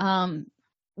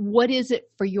 What is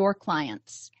it for your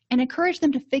clients? And encourage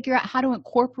them to figure out how to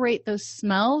incorporate those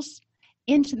smells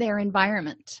into their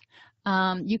environment.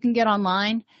 You can get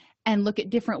online and look at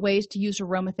different ways to use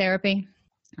aromatherapy.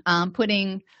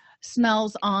 Putting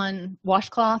smells on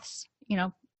washcloths,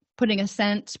 putting a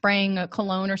scent, spraying a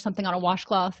cologne or something on a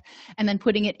washcloth, and then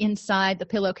putting it inside the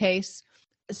pillowcase,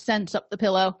 scents up the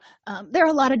pillow. There are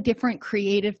a lot of different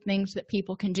creative things that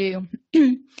people can do.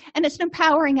 And it's an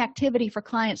empowering activity for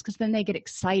clients because then they get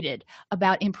excited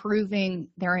about improving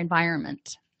their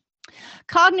environment.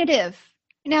 Cognitive.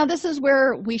 Now, this is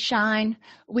where we shine.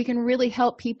 We can really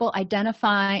help people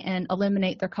identify and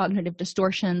eliminate their cognitive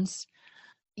distortions,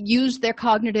 use their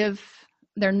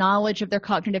knowledge of their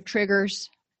cognitive triggers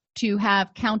to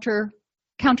have counter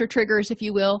triggers, if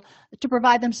you will, to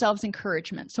provide themselves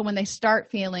encouragement. So when they start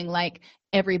feeling like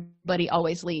everybody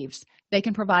always leaves, they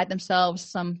can provide themselves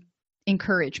some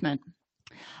encouragement.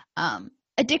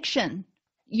 Addiction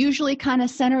usually kind of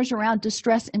centers around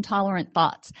distress intolerant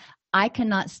thoughts. I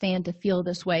cannot stand to feel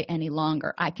this way any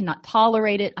longer. I cannot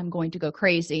tolerate it. I'm going to go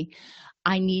crazy.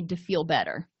 I need to feel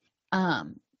better,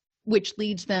 which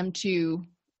leads them to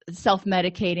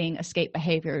self-medicating escape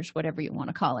behaviors, whatever you want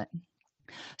to call it.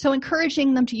 So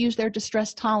encouraging them to use their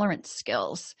distress tolerance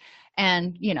skills.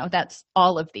 And, that's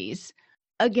all of these.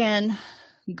 Again,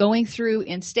 going through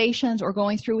in stations or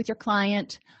going through with your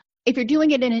client. If you're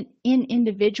doing it in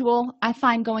individual, I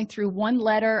find going through one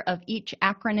letter of each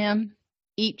acronym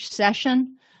each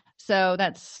session. So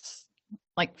that's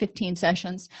like 15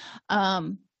 sessions.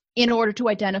 In order to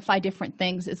identify different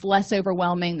things is less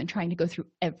overwhelming than trying to go through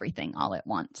everything all at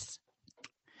once.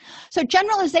 So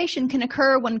generalization can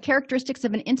occur when characteristics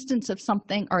of an instance of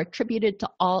something are attributed to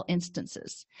all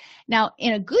instances. Now,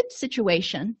 in a good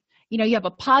situation, you have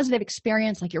a positive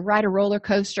experience, like you ride a roller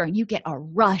coaster and you get a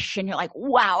rush and you're like,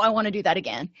 wow, I want to do that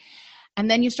again. And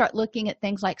then you start looking at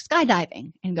things like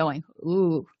skydiving and going,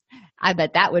 ooh, I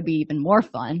bet that would be even more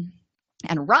fun.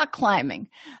 And rock climbing,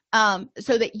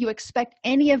 so that you expect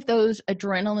any of those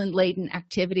adrenaline-laden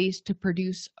activities to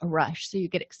produce a rush, so you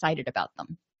get excited about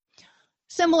them.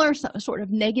 Similar sort of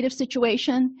negative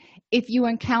situation, if you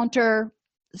encounter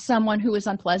someone who is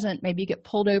unpleasant, maybe you get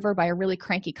pulled over by a really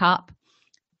cranky cop,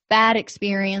 bad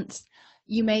experience,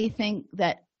 you may think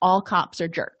that all cops are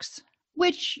jerks,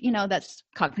 which, that's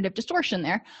cognitive distortion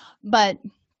there, but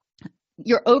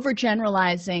you're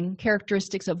overgeneralizing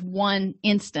characteristics of one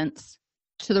instance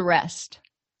to the rest.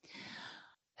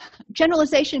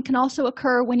 Generalization can also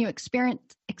occur when you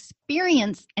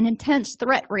experience an intense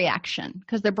threat reaction,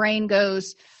 because the brain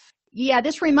goes, yeah,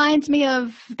 this reminds me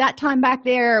of that time back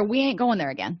there. We ain't going there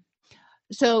again.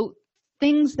 So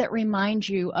things that remind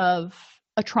you of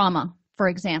a trauma, for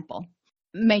example,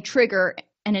 may trigger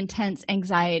an intense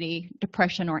anxiety,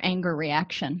 depression, or anger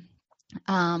reaction.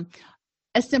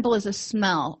 As simple as a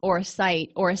smell or a sight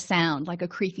or a sound, like a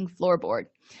creaking floorboard.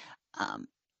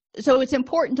 So it's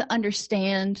important to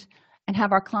understand and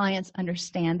have our clients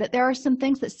understand that there are some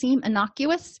things that seem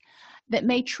innocuous that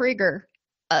may trigger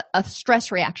a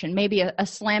stress reaction, maybe a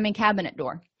slamming cabinet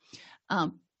door,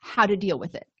 how to deal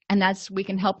with it. And we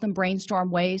can help them brainstorm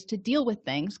ways to deal with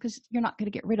things, because you're not going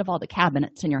to get rid of all the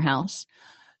cabinets in your house.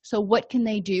 So what can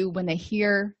they do when they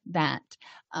hear that?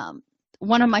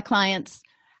 One of my clients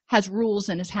has rules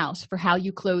in his house for how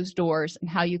you close doors and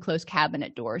how you close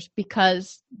cabinet doors,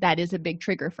 because that is a big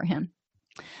trigger for him.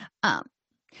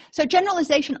 So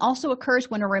generalization also occurs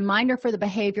when a reminder for the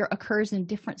behavior occurs in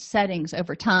different settings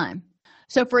over time.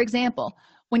 So for example,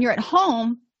 when you're at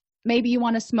home, maybe you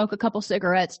want to smoke a couple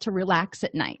cigarettes to relax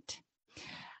at night.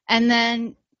 And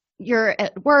then you're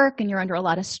at work and you're under a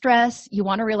lot of stress. You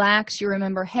want to relax. You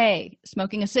remember, hey,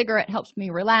 smoking a cigarette helps me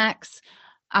relax.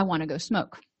 I want to go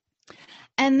smoke.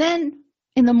 And then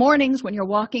in the mornings when you're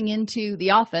walking into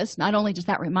the office, not only does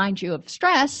that remind you of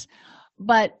stress,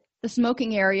 but the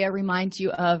smoking area reminds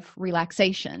you of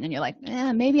relaxation. And you're like,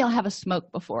 maybe I'll have a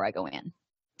smoke before I go in.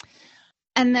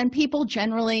 And then people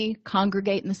generally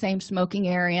congregate in the same smoking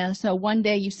area. So one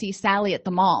day you see Sally at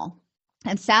the mall,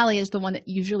 and Sally is the one that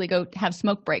you usually go have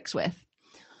smoke breaks with.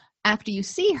 After you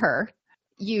see her,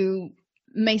 you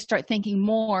may start thinking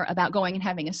more about going and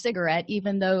having a cigarette,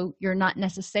 even though you're not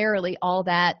necessarily all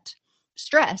that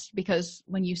stressed, because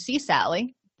when you see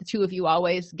Sally, the two of you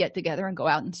always get together and go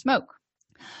out and smoke.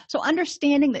 So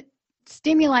understanding that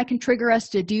stimuli can trigger us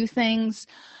to do things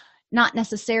not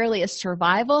necessarily as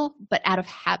survival, but out of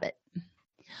habit.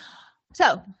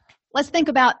 So let's think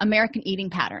about American eating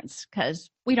patterns, because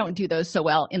we don't do those so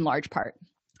well in large part.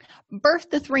 Birth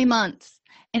to 3 months,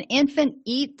 an infant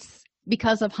eats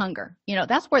because of hunger.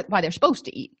 That's why they're supposed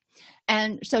to eat.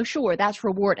 And so sure, that's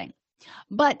rewarding.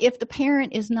 But if the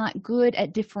parent is not good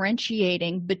at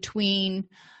differentiating between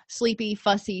sleepy,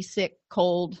 fussy, sick,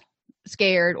 cold,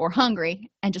 scared, or hungry,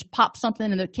 and just pop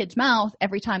something in the kid's mouth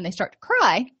every time they start to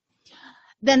cry,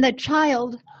 then the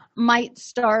child might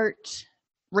start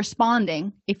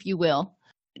responding, if you will,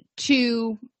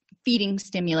 to feeding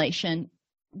stimulation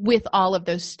with all of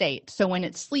those states. So when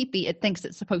it's sleepy, it thinks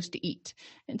it's supposed to eat.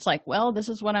 It's like, well, this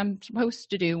is what I'm supposed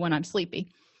to do when I'm sleepy,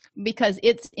 because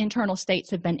its internal states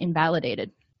have been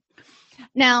invalidated.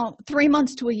 Now, 3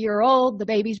 months to a year old, the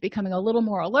baby's becoming a little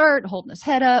more alert, holding his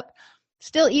head up,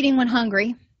 still eating when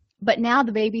hungry, but now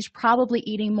the baby's probably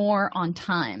eating more on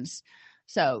times.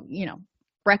 So,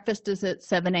 breakfast is at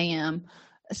 7 a.m.,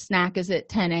 a snack is at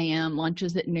 10 a.m., lunch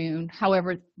is at noon,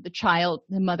 however the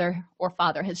mother or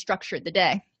father has structured the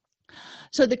day.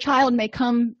 So the child may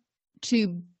come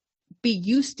to be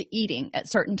used to eating at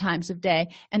certain times of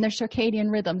day, and their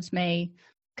circadian rhythms may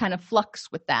kind of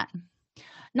flux with that.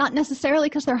 Not necessarily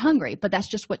because they're hungry, but that's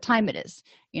just what time it is.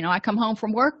 I come home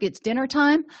from work, it's dinner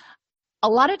time. A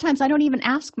lot of times I don't even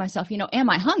ask myself, am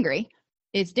I hungry?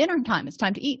 It's dinner time. It's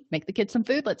time to eat. Make the kids some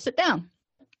food. Let's sit down.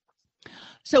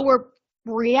 So we're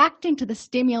reacting to the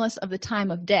stimulus of the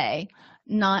time of day,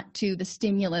 not to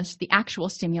the actual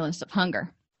stimulus of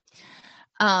hunger.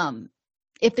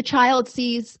 If the child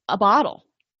sees a bottle,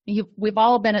 we've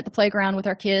all been at the playground with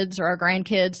our kids or our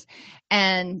grandkids,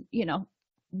 and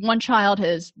one child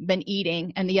has been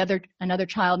eating and another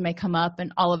child may come up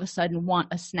and all of a sudden want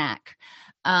a snack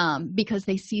because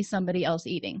they see somebody else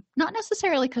eating, not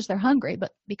necessarily because they're hungry,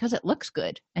 but because it looks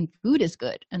good and food is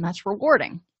good and that's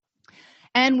rewarding.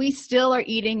 And we still are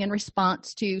eating in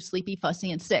response to sleepy,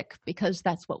 fussy, and sick because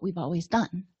that's what we've always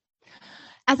done.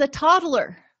 As a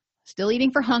toddler, still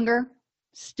eating for hunger,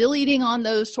 still eating on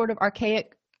those sort of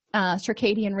archaic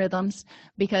circadian rhythms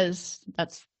because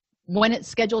that's when it's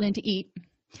scheduled in to eat.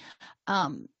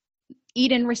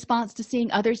 Eat in response to seeing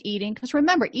others eating, because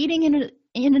remember, eating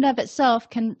in and of itself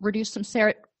can release some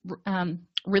serotonin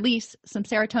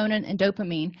and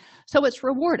dopamine, so it's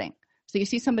rewarding. So you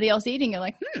see somebody else eating, you're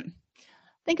like,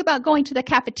 think about going to the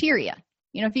cafeteria.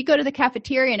 If you go to the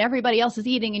cafeteria and everybody else is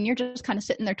eating and you're just kind of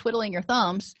sitting there twiddling your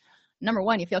thumbs, number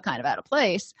one, you feel kind of out of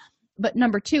place, but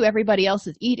number two, everybody else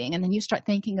is eating, and then you start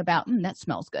thinking about, that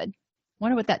smells good,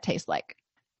 wonder what that tastes like.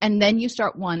 And then you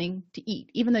start wanting to eat.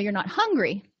 Even though you're not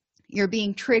hungry, you're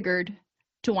being triggered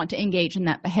to want to engage in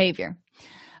that behavior.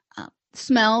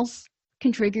 Smells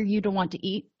can trigger you to want to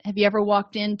eat. Have you ever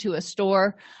walked into a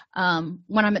store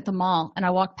when I'm at the mall and I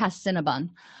walk past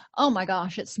Cinnabon? Oh my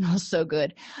gosh, it smells so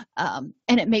good. And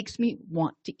it makes me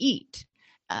want to eat.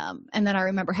 And then I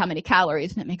remember how many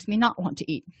calories and it makes me not want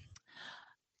to eat.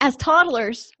 As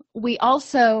toddlers,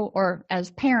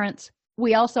 as parents,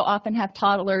 we also often have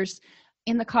toddlers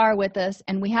in the car with us,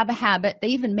 and we have a habit. They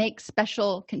even make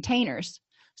special containers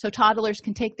so toddlers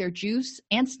can take their juice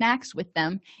and snacks with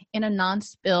them in a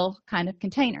non-spill kind of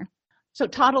container. So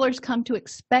toddlers come to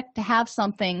expect to have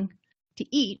something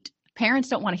to eat. Parents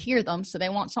don't want to hear them, so they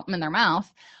want something in their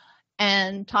mouth,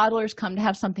 and toddlers come to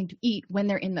have something to eat when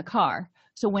they're in the car.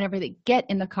 So whenever they get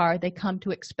in the car, they come to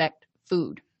expect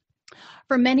food.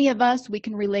 For many of us, we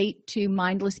can relate to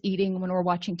mindless eating when we're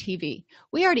watching TV.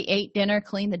 We already ate dinner,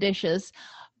 cleaned the dishes,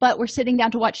 but we're sitting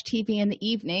down to watch TV in the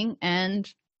evening and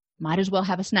might as well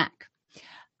have a snack.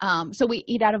 So we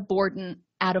eat out of boredom,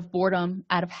 out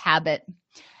of habit,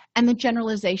 and the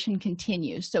generalization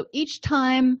continues. So each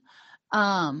time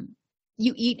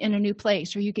you eat in a new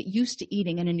place or you get used to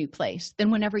eating in a new place, then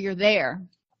whenever you're there,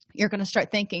 you're going to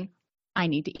start thinking, I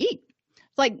need to eat.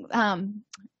 It's like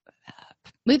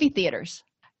movie theaters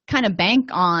kind of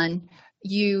bank on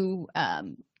you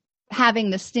having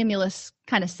the stimulus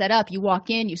kind of set up. You walk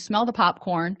in, you smell the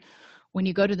popcorn. When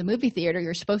you go to the movie theater,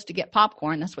 you're supposed to get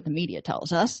popcorn. That's what the media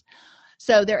tells us.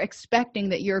 So they're expecting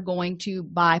that you're going to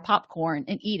buy popcorn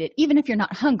and eat it, even if you're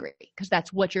not hungry, because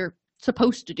that's what you're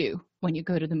supposed to do when you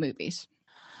go to the movies.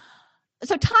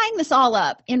 So tying this all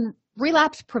up, in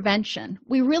relapse prevention,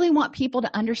 we really want people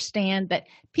to understand that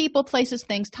people, places,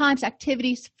 things, times,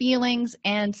 activities, feelings,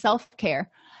 and self-care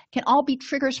can all be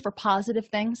triggers for positive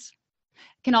things,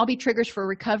 can all be triggers for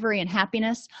recovery and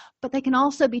happiness, but they can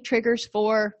also be triggers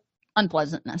for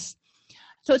unpleasantness.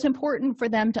 So it's important for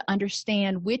them to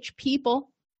understand which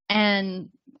people and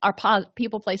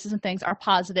people, places, and things are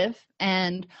positive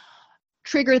and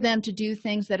trigger them to do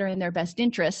things that are in their best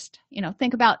interest.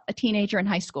 Think about a teenager in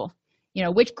high school.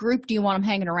 Which group do you want them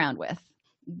hanging around with?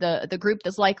 The group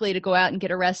that's likely to go out and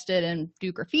get arrested and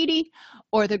do graffiti,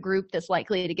 or the group that's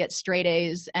likely to get straight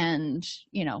A's and,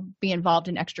 be involved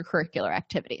in extracurricular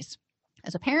activities?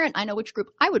 As a parent, I know which group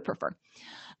I would prefer.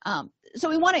 So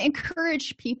we want to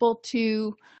encourage people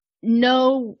to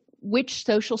know which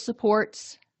social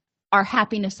supports are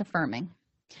happiness affirming.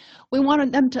 We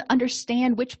want them to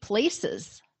understand which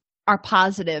places are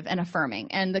positive and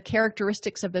affirming and the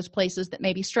characteristics of those places that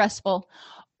may be stressful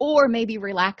or may be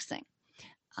relaxing.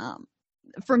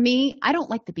 For me, I don't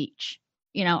like the beach.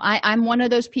 I'm one of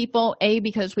those people, A,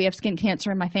 because we have skin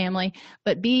cancer in my family,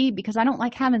 but B, because I don't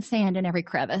like having sand in every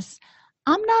crevice.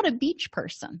 I'm not a beach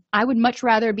person. I would much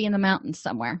rather be in the mountains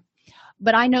somewhere.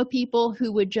 But I know people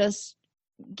who would just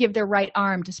give their right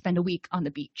arm to spend a week on the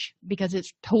beach because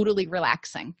it's totally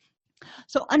relaxing.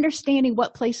 So understanding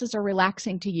what places are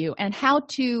relaxing to you and how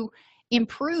to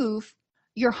improve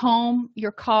your home,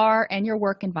 your car, and your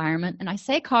work environment. And I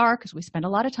say car because we spend a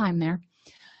lot of time there,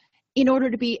 in order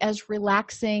to be as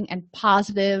relaxing and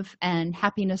positive and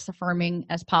happiness affirming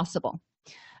as possible,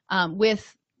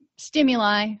 with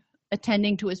stimuli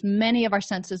attending to as many of our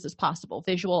senses as possible: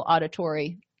 visual,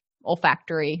 auditory,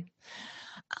 olfactory.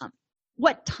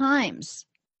 What times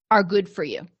are good for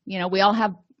you? We all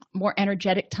have more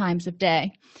energetic times of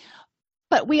day,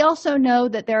 but we also know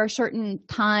that there are certain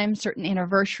times, certain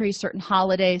anniversaries, certain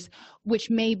holidays which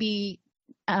may be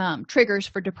triggers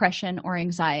for depression or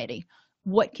anxiety.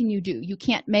 What can you do? You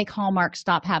can't make Hallmark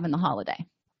stop having the holiday.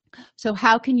 So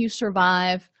how can you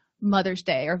survive Mother's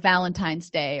Day or Valentine's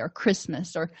Day or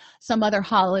Christmas or some other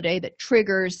holiday that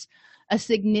triggers a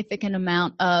significant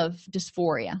amount of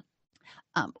dysphoria?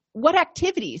 What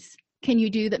activities can you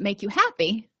do that make you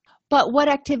happy, but what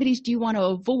activities do you want to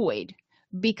avoid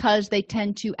because they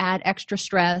tend to add extra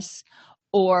stress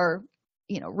or,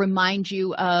 remind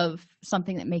you of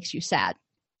something that makes you sad?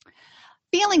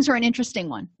 Feelings are an interesting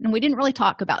one, and we didn't really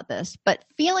talk about this, but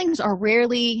feelings are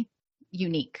rarely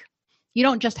unique. You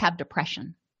don't just have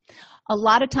depression. A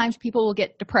lot of times people will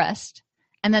get depressed,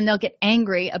 and then they'll get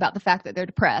angry about the fact that they're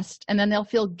depressed, and then they'll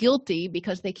feel guilty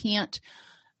because they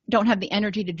don't have the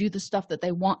energy to do the stuff that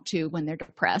they want to when they're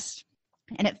depressed,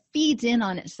 and it feeds in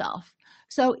on itself.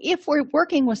 So if we're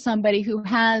working with somebody who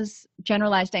has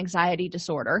generalized anxiety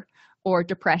disorder or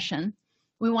depression,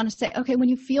 we want to say, okay, when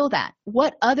you feel that,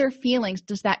 what other feelings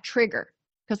does that trigger?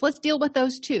 Because let's deal with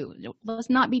those too. Let's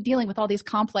not be dealing with all these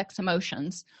complex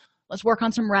emotions. Let's work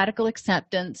on some radical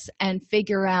acceptance and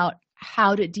figure out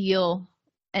how to deal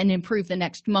and improve the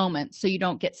next moment so you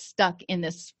don't get stuck in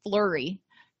this flurry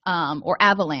or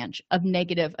avalanche of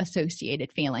negative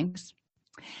associated feelings.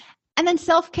 And then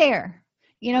self-care.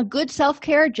 Good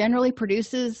self-care generally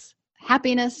produces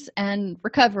happiness and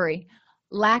recovery.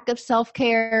 Lack of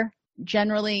self-care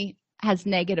generally has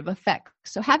negative effects.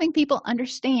 So having people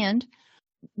understand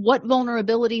what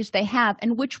vulnerabilities they have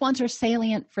and which ones are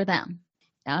salient for them.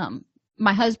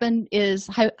 My husband is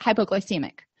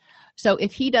hypoglycemic. So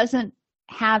if he doesn't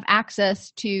have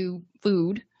access to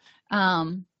food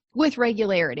with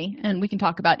regularity, and we can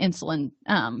talk about insulin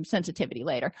sensitivity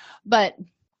later, but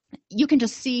you can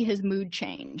just see his mood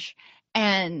change.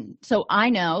 And so I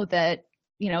know that,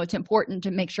 it's important to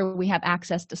make sure we have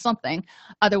access to something.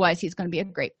 Otherwise, he's going to be a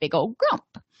great big old grump.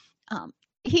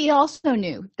 He also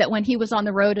knew that when he was on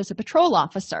the road as a patrol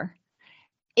officer,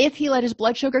 if he let his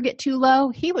blood sugar get too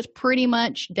low, he was pretty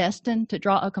much destined to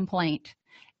draw a complaint.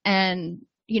 And,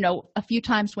 a few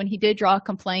times when he did draw a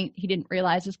complaint, he didn't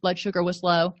realize his blood sugar was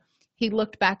low. He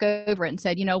looked back over it and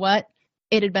said, you know what?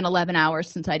 It had been 11 hours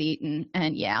since I'd eaten.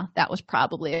 And yeah, that was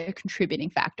probably a contributing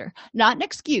factor. Not an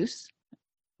excuse,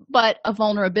 but a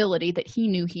vulnerability that he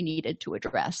knew he needed to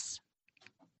address.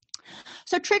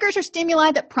 So triggers are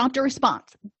stimuli that prompt a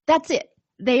response. That's it.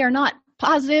 They are not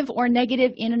positive or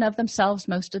negative in and of themselves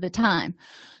most of the time.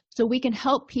 So we can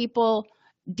help people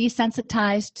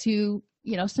desensitize to,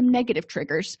 some negative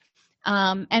triggers.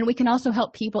 And we can also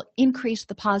help people increase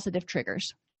the positive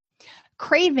triggers.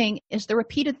 Craving is the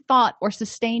repeated thought or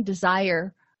sustained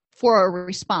desire for a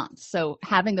response. So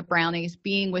having the brownies,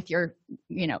 being with your,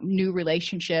 new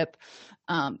relationship,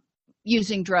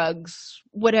 using drugs,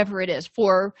 whatever it is.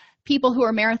 For people who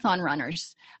are marathon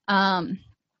runners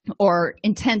or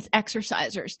intense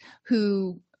exercisers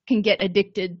who can get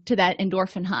addicted to that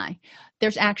endorphin high,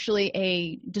 there's actually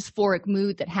a dysphoric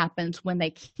mood that happens when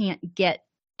they can't get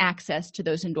access to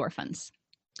those endorphins.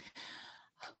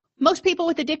 Most people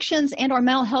with addictions and or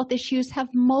mental health issues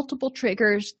have multiple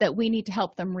triggers that we need to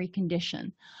help them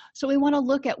recondition. So we want to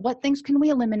look at what things can we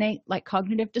eliminate, like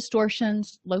cognitive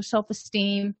distortions, low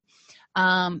self-esteem,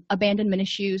 abandonment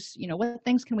issues. What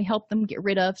things can we help them get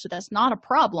rid of so that's not a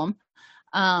problem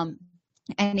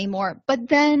anymore. But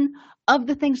then of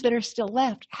the things that are still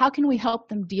left, how can we help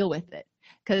them deal with it?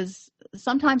 Because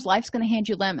sometimes life's going to hand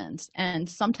you lemons, and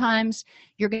sometimes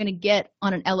you're going to get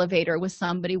on an elevator with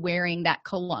somebody wearing that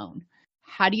cologne.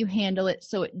 How do you handle it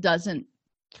so it doesn't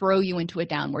throw you into a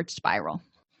downward spiral?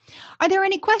 Are there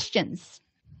any questions?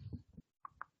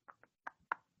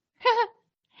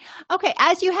 Okay,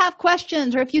 as you have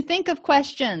questions, or if you think of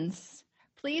questions,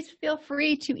 please feel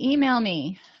free to email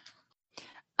me.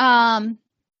 I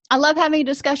love having a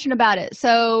discussion about it.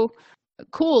 So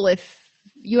cool. If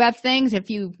you have things, if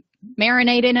you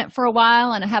marinate in it for a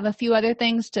while and have a few other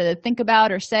things to think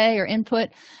about or say or input,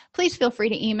 please feel free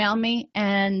to email me,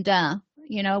 and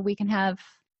we can have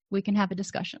a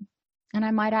discussion, and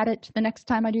I might add it to the next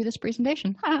time I do this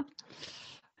presentation.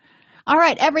 All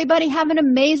right, everybody, have an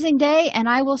amazing day, and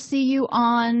I will see you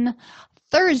on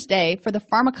Thursday for the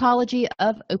pharmacology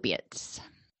of opiates.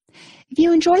 If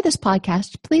you enjoy this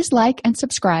podcast, please like and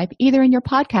subscribe either in your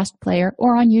podcast player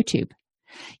or on YouTube.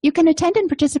 You can attend and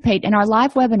participate in our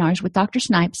live webinars with Dr.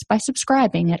 Snipes by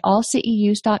subscribing at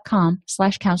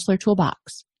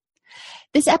allceus.com/counselor-toolbox.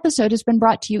 This episode has been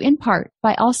brought to you in part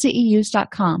by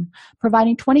allceus.com,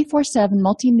 providing 24/7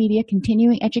 multimedia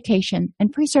continuing education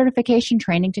and pre-certification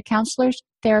training to counselors,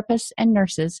 therapists, and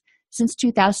nurses since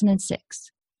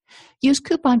 2006. Use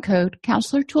coupon code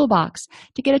Counselor Toolbox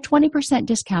to get a 20%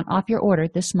 discount off your order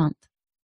this month.